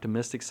embrace, the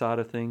optimistic side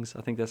of things.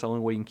 I think that's the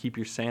only way you can keep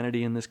your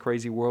sanity in this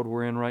crazy world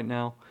we're in right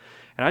now.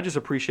 And I just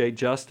appreciate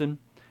Justin,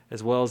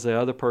 as well as the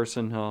other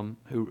person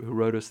who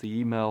wrote us the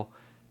email.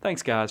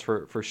 Thanks, guys,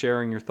 for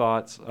sharing your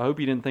thoughts. I hope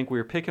you didn't think we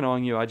were picking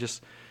on you. I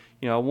just,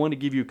 I wanted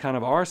to give you kind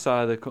of our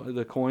side of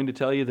the coin to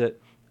tell you that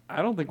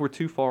I don't think we're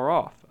too far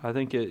off. I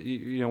think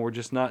we're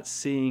just not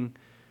seeing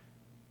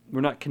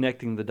we're not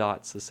connecting the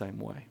dots the same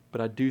way.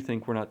 But I do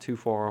think we're not too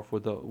far off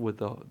with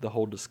the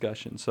whole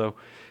discussion. So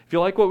if you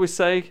like what we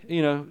say,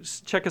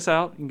 check us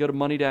out. You can go to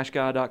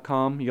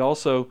money-guy.com. You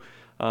also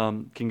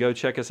can go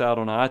check us out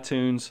on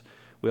iTunes.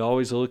 We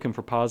always are looking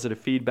for positive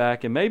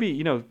feedback. And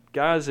maybe,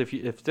 guys,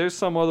 if there's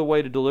some other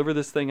way to deliver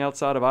this thing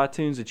outside of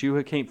iTunes that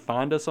you can't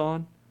find us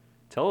on,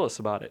 tell us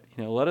about it.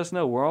 Let us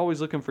know. We're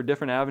always looking for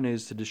different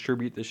avenues to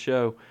distribute the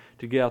show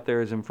to get out there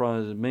as in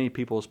front of as many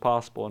people as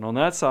possible. And on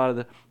that side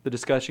of the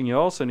discussion, you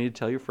also need to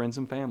tell your friends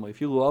and family.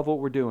 If you love what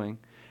we're doing,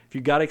 if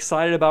you got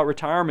excited about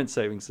retirement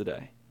savings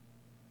today,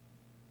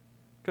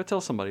 go tell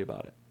somebody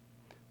about it.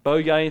 Bo,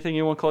 you got anything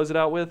you want to close it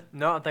out with?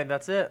 No, I think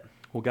that's it.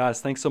 Well,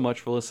 guys, thanks so much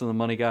for listening to the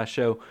Money Guy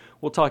Show.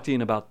 We'll talk to you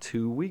in about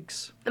 2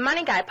 weeks. The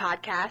Money Guy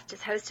podcast is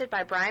hosted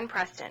by Brian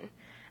Preston,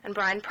 and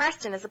Brian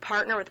Preston is a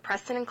partner with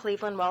Preston &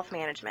 Cleveland Wealth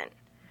Management.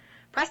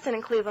 Preston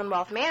 & Cleveland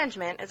Wealth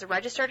Management is a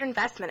registered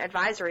investment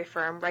advisory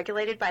firm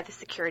regulated by the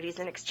Securities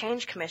and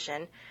Exchange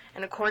Commission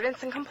in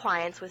accordance and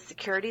compliance with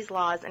securities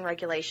laws and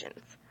regulations.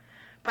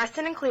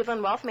 Preston &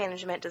 Cleveland Wealth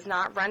Management does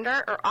not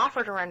render or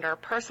offer to render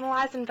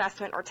personalized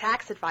investment or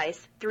tax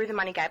advice through the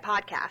Money Guy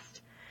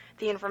podcast.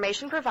 The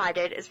information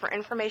provided is for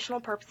informational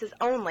purposes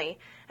only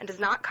and does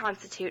not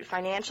constitute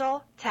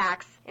financial,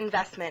 tax,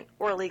 investment,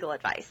 or legal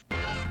advice.